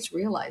United States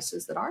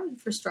realizes that our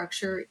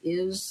infrastructure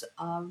is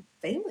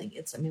failing.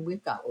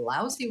 We've got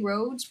lousy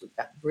roads, we've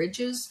got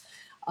bridges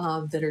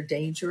that are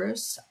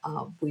dangerous,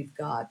 we've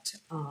got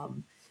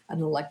an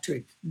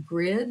electric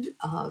grid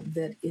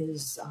that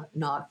is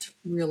not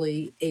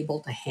really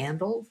able to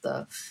handle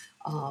the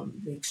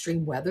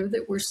extreme weather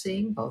that we're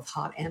seeing, both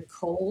hot and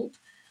cold.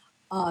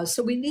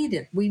 So we need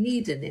it. We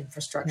need an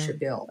infrastructure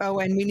bill. Oh,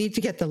 and we need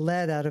to get the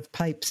lead out of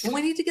pipes. And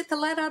we need to get the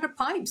lead out of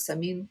pipes. I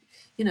mean,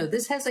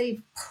 this has a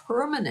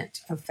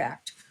permanent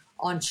effect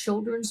on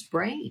children's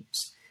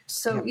brains.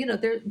 So,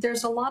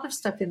 there's a lot of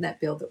stuff in that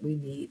bill that we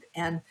need.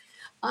 And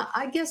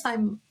I guess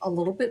I'm a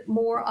little bit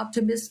more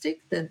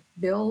optimistic than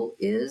Bill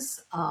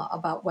is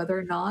about whether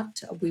or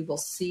not we will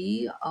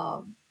see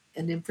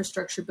an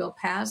infrastructure bill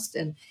passed,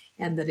 and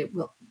that it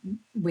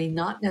may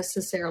not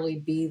necessarily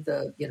be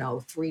the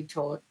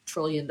 $3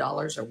 trillion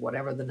or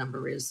whatever the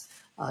number is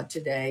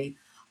today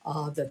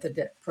that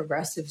the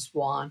progressives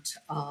want,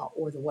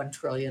 or the $1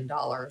 trillion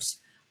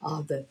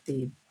that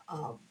the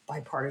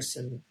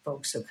bipartisan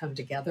folks have come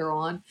together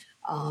on.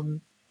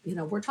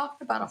 We're talking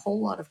about a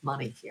whole lot of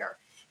money here.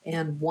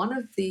 And one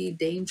of the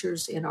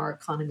dangers in our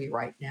economy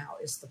right now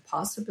is the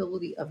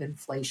possibility of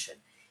inflation.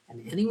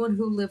 And anyone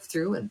who lived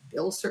through, and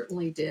Bill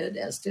certainly did,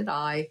 as did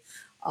I,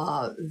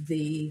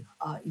 the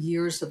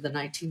years of the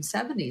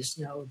 1970s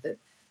know that,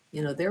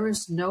 there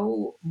is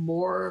no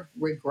more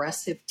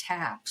regressive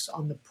tax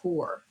on the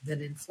poor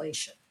than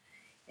inflation.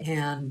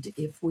 And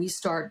if we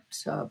start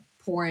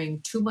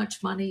pouring too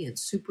much money and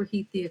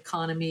superheat the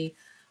economy,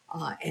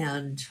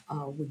 and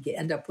we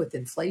end up with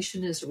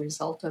inflation as a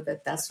result of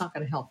it, that's not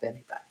going to help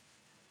anybody.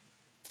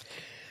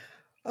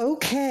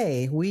 Okay.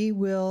 Okay, we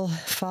will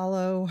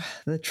follow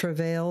the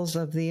travails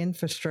of the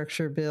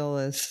infrastructure bill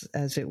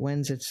as it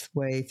wends its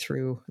way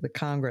through the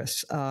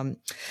Congress.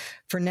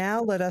 For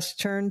now, let us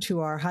turn to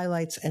our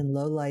highlights and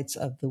lowlights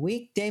of the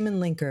week. Damon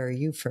Linker,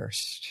 you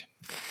first.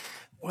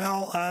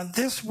 Well,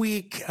 this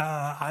week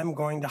I'm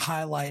going to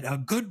highlight a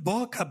good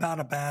book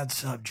about a bad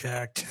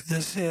subject.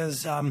 This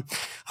is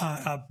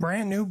a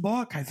brand new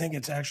book. I think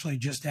it's actually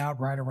just out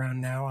right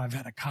around now. I've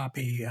had a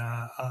copy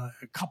a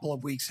couple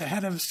of weeks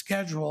ahead of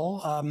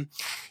schedule.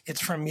 It's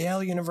from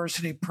Yale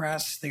University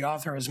Press. The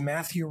author is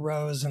Matthew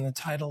Rose, and the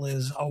title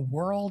is A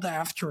World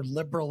After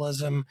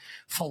Liberalism,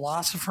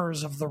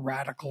 Philosophers of the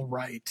Radical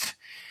Right.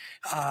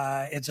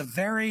 It's a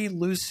very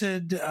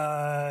lucid,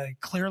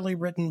 clearly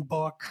written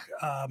book.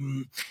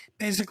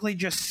 Basically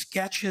just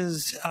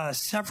sketches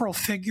several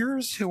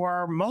figures who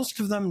are, most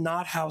of them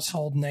not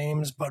household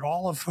names, but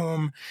all of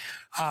whom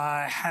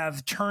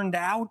have turned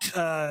out,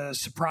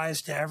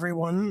 surprise to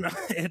everyone,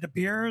 it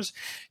appears,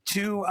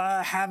 to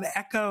have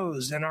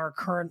echoes in our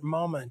current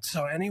moment.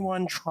 So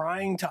anyone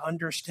trying to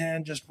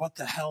understand just what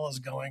the hell is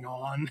going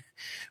on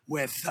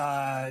with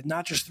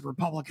not just the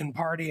Republican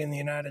Party in the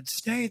United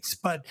States,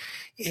 but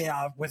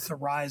with the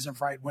rise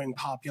of right-wing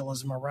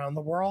populism around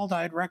the world,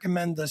 I'd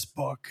recommend this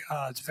book.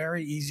 It's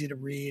very easy to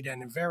read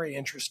and very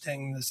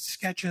interesting. The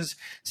sketches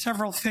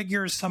several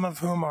figures, some of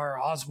whom are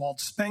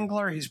Oswald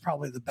Spengler. He's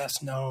probably the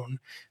best known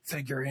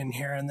figure in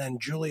here. And then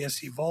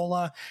Julius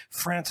Evola,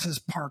 Francis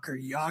Parker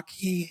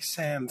Yockey,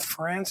 Sam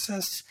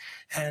Francis,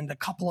 and a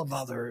couple of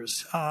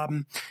others.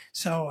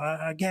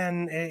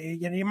 Again,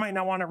 you might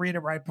not want to read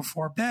it right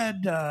before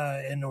bed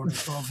in order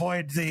to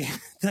avoid the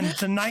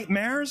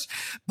nightmares,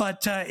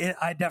 but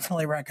I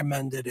definitely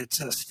recommend it. It's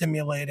a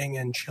stimulating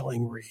and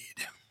chilling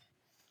read.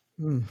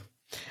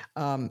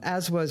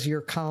 As was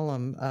your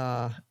column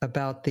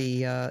about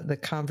the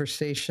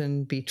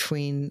conversation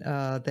between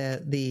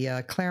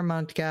the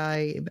Claremont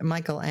guy,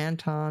 Michael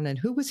Anton, and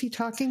who was he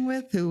talking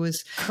with? Who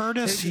was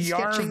Curtis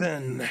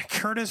Yarvin?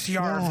 Curtis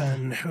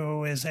Yarvin,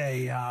 who is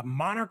a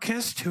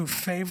monarchist who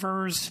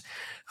favors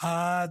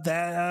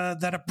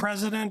that a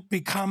president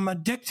become a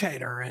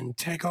dictator and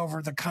take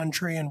over the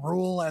country and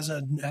rule as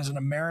an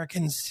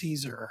American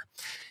Caesar.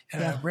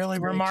 Really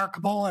great.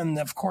 Remarkable. And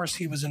of course,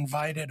 he was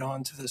invited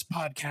onto this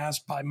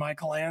podcast by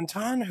Michael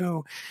Anton,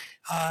 who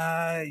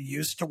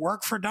used to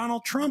work for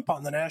Donald Trump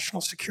on the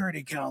National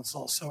Security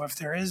Council. So if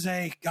there is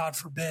God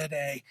forbid,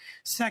 a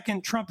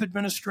second Trump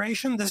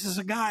administration, this is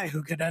a guy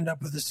who could end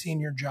up with a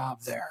senior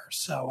job there.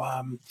 So,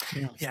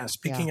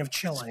 speaking of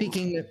chilling.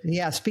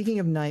 Speaking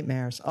of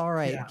nightmares. All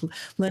right,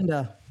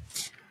 Linda.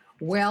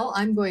 Well,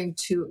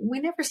 we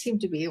never seem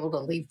to be able to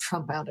leave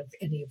Trump out of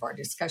any of our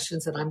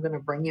discussions, and I'm going to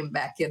bring him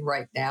back in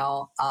right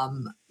now.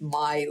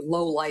 My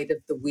low light of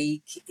the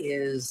week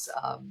is,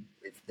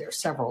 there are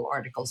several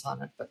articles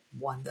on it, but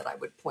one that I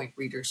would point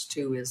readers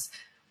to is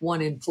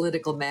one in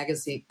Politico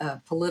magazine,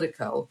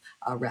 Politico,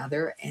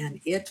 and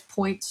it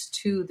points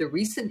to the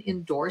recent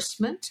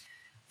endorsement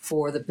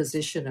for the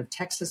position of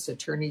Texas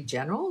Attorney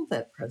General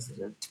that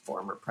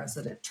former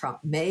President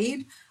Trump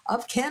made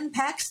of Ken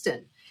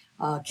Paxton.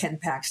 Ken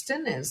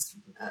Paxton, as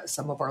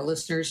some of our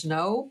listeners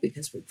know,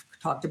 because we've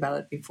talked about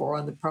it before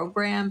on the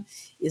program,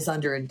 is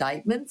under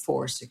indictment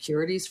for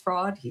securities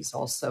fraud. He's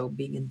also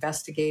being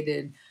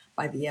investigated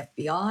by the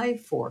FBI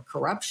for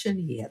corruption.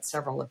 He had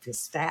several of his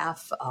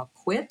staff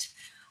quit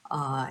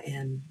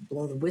and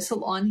blow the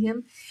whistle on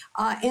him.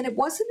 And it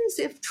wasn't as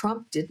if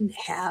Trump didn't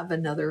have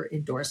another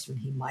endorsement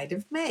he might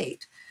have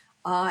made.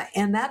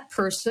 And that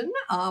person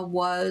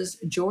was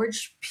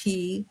George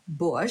P.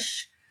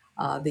 Bush,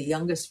 the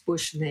youngest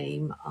Bush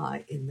name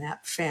in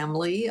that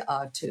family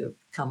to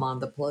come on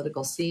the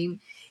political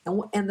scene.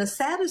 And the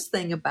saddest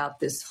thing about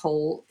this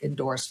whole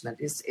endorsement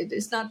is it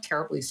is not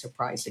terribly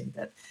surprising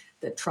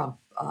that Trump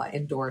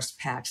endorsed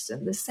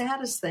Paxton. The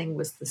saddest thing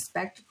was the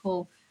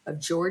spectacle of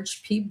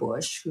George P.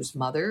 Bush, whose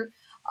mother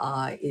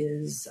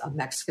is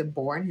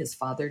Mexican-born. His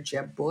father,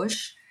 Jeb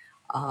Bush,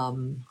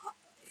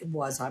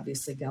 was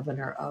obviously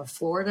governor of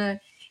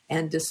Florida.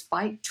 And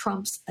despite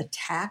Trump's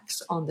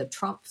attacks on the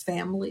Trump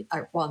family,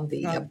 on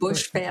the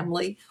Bush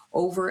family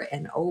over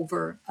and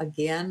over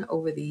again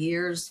over the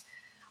years,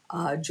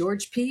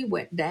 George P.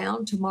 went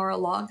down to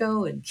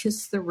Mar-a-Lago and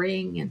kissed the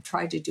ring and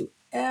tried to do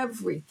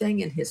everything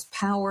in his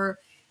power.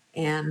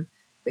 And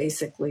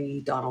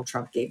basically, Donald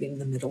Trump gave him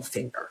the middle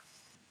finger.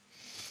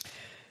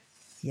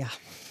 Yeah.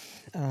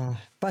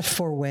 But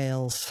for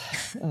whales.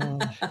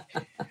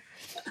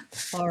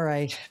 All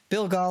right.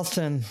 Bill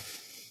Galston.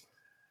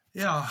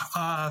 Yeah,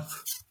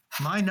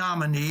 my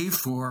nominee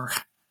for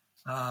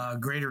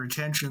greater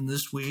attention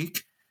this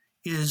week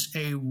is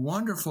a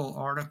wonderful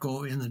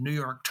article in the New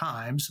York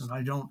Times, and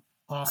I don't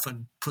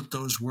often put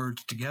those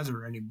words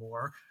together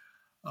anymore,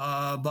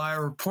 by a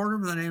reporter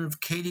by the name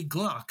of Katie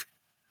Gluck,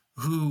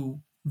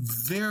 who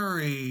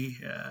very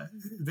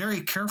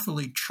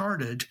carefully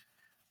charted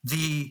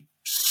the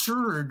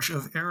surge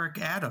of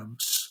Eric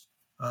Adams,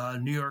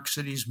 New York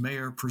City's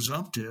mayor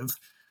presumptive,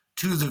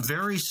 to the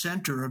very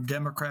center of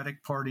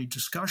Democratic Party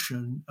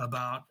discussion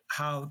about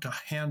how to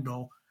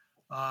handle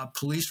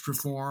police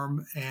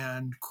reform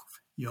and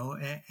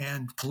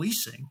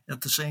policing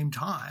at the same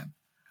time.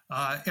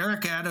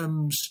 Eric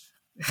Adams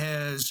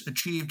has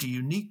achieved a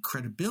unique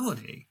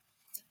credibility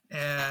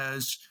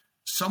as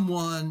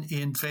someone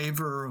in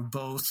favor of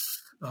both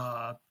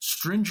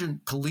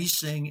stringent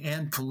policing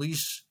and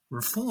police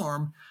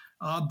reform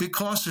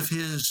because of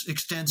his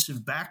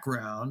extensive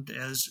background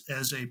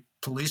as a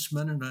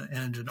policeman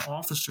and an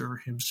officer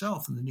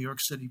himself in the New York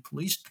City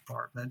Police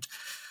Department.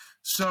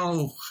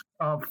 So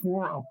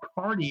for a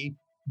party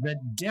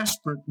that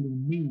desperately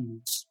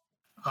needs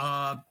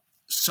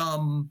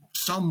some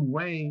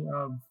way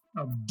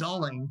of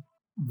dulling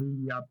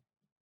the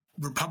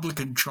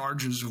Republican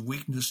charges of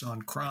weakness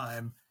on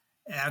crime,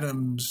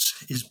 Adams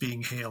is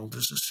being hailed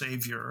as a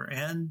savior.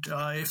 And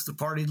if the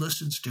party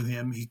listens to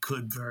him, he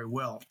could very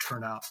well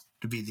turn out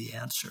to be the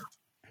answer.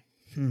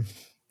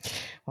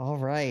 All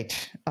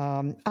right.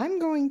 I'm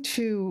going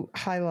to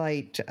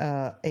highlight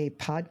a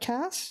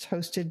podcast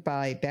hosted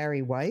by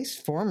Barry Weiss,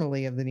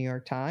 formerly of the New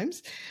York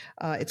Times.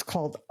 It's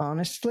called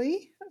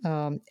Honestly.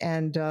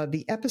 And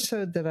the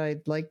episode that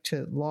I'd like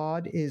to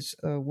laud is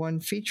one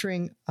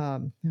featuring,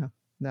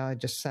 I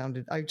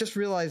just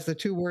realized the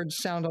two words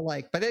sound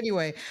alike. But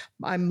anyway,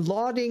 I'm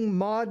lauding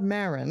Maud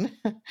Maron.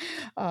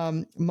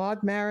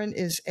 Maud Maron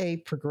is a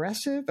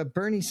progressive, a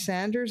Bernie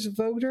Sanders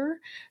voter.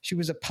 She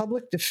was a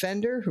public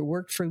defender who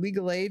worked for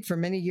legal aid for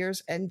many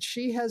years, and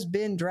she has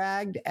been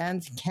dragged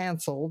and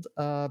canceled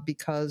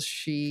because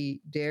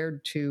she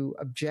dared to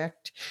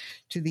object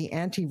to the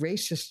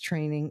anti-racist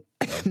training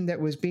that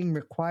was being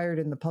required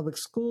in the public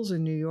schools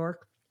in New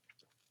York,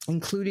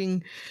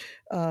 including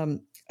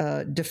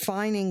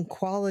defining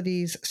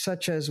qualities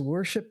such as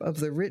worship of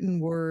the written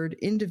word,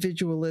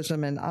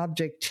 individualism, and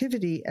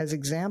objectivity as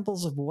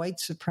examples of white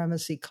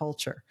supremacy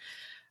culture.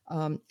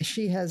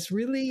 She has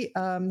really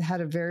had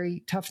a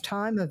very tough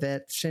time of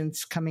it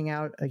since coming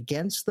out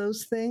against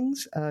those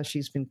things.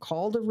 She's been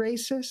called a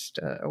racist,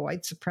 a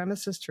white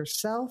supremacist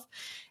herself.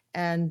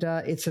 And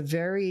it's a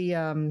very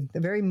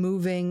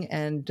moving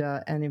and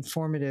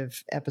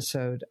informative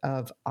episode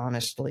of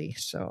Honestly.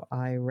 So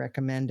I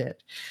recommend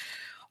it.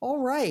 All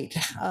right.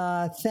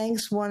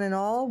 Thanks, one and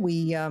all.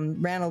 We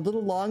ran a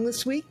little long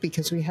this week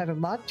because we had a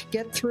lot to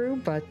get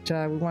through, but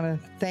we want to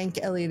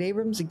thank Elliot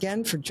Abrams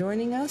again for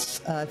joining us.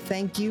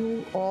 Thank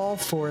you all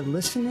for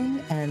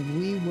listening, and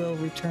we will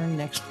return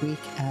next week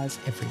as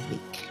every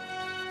week.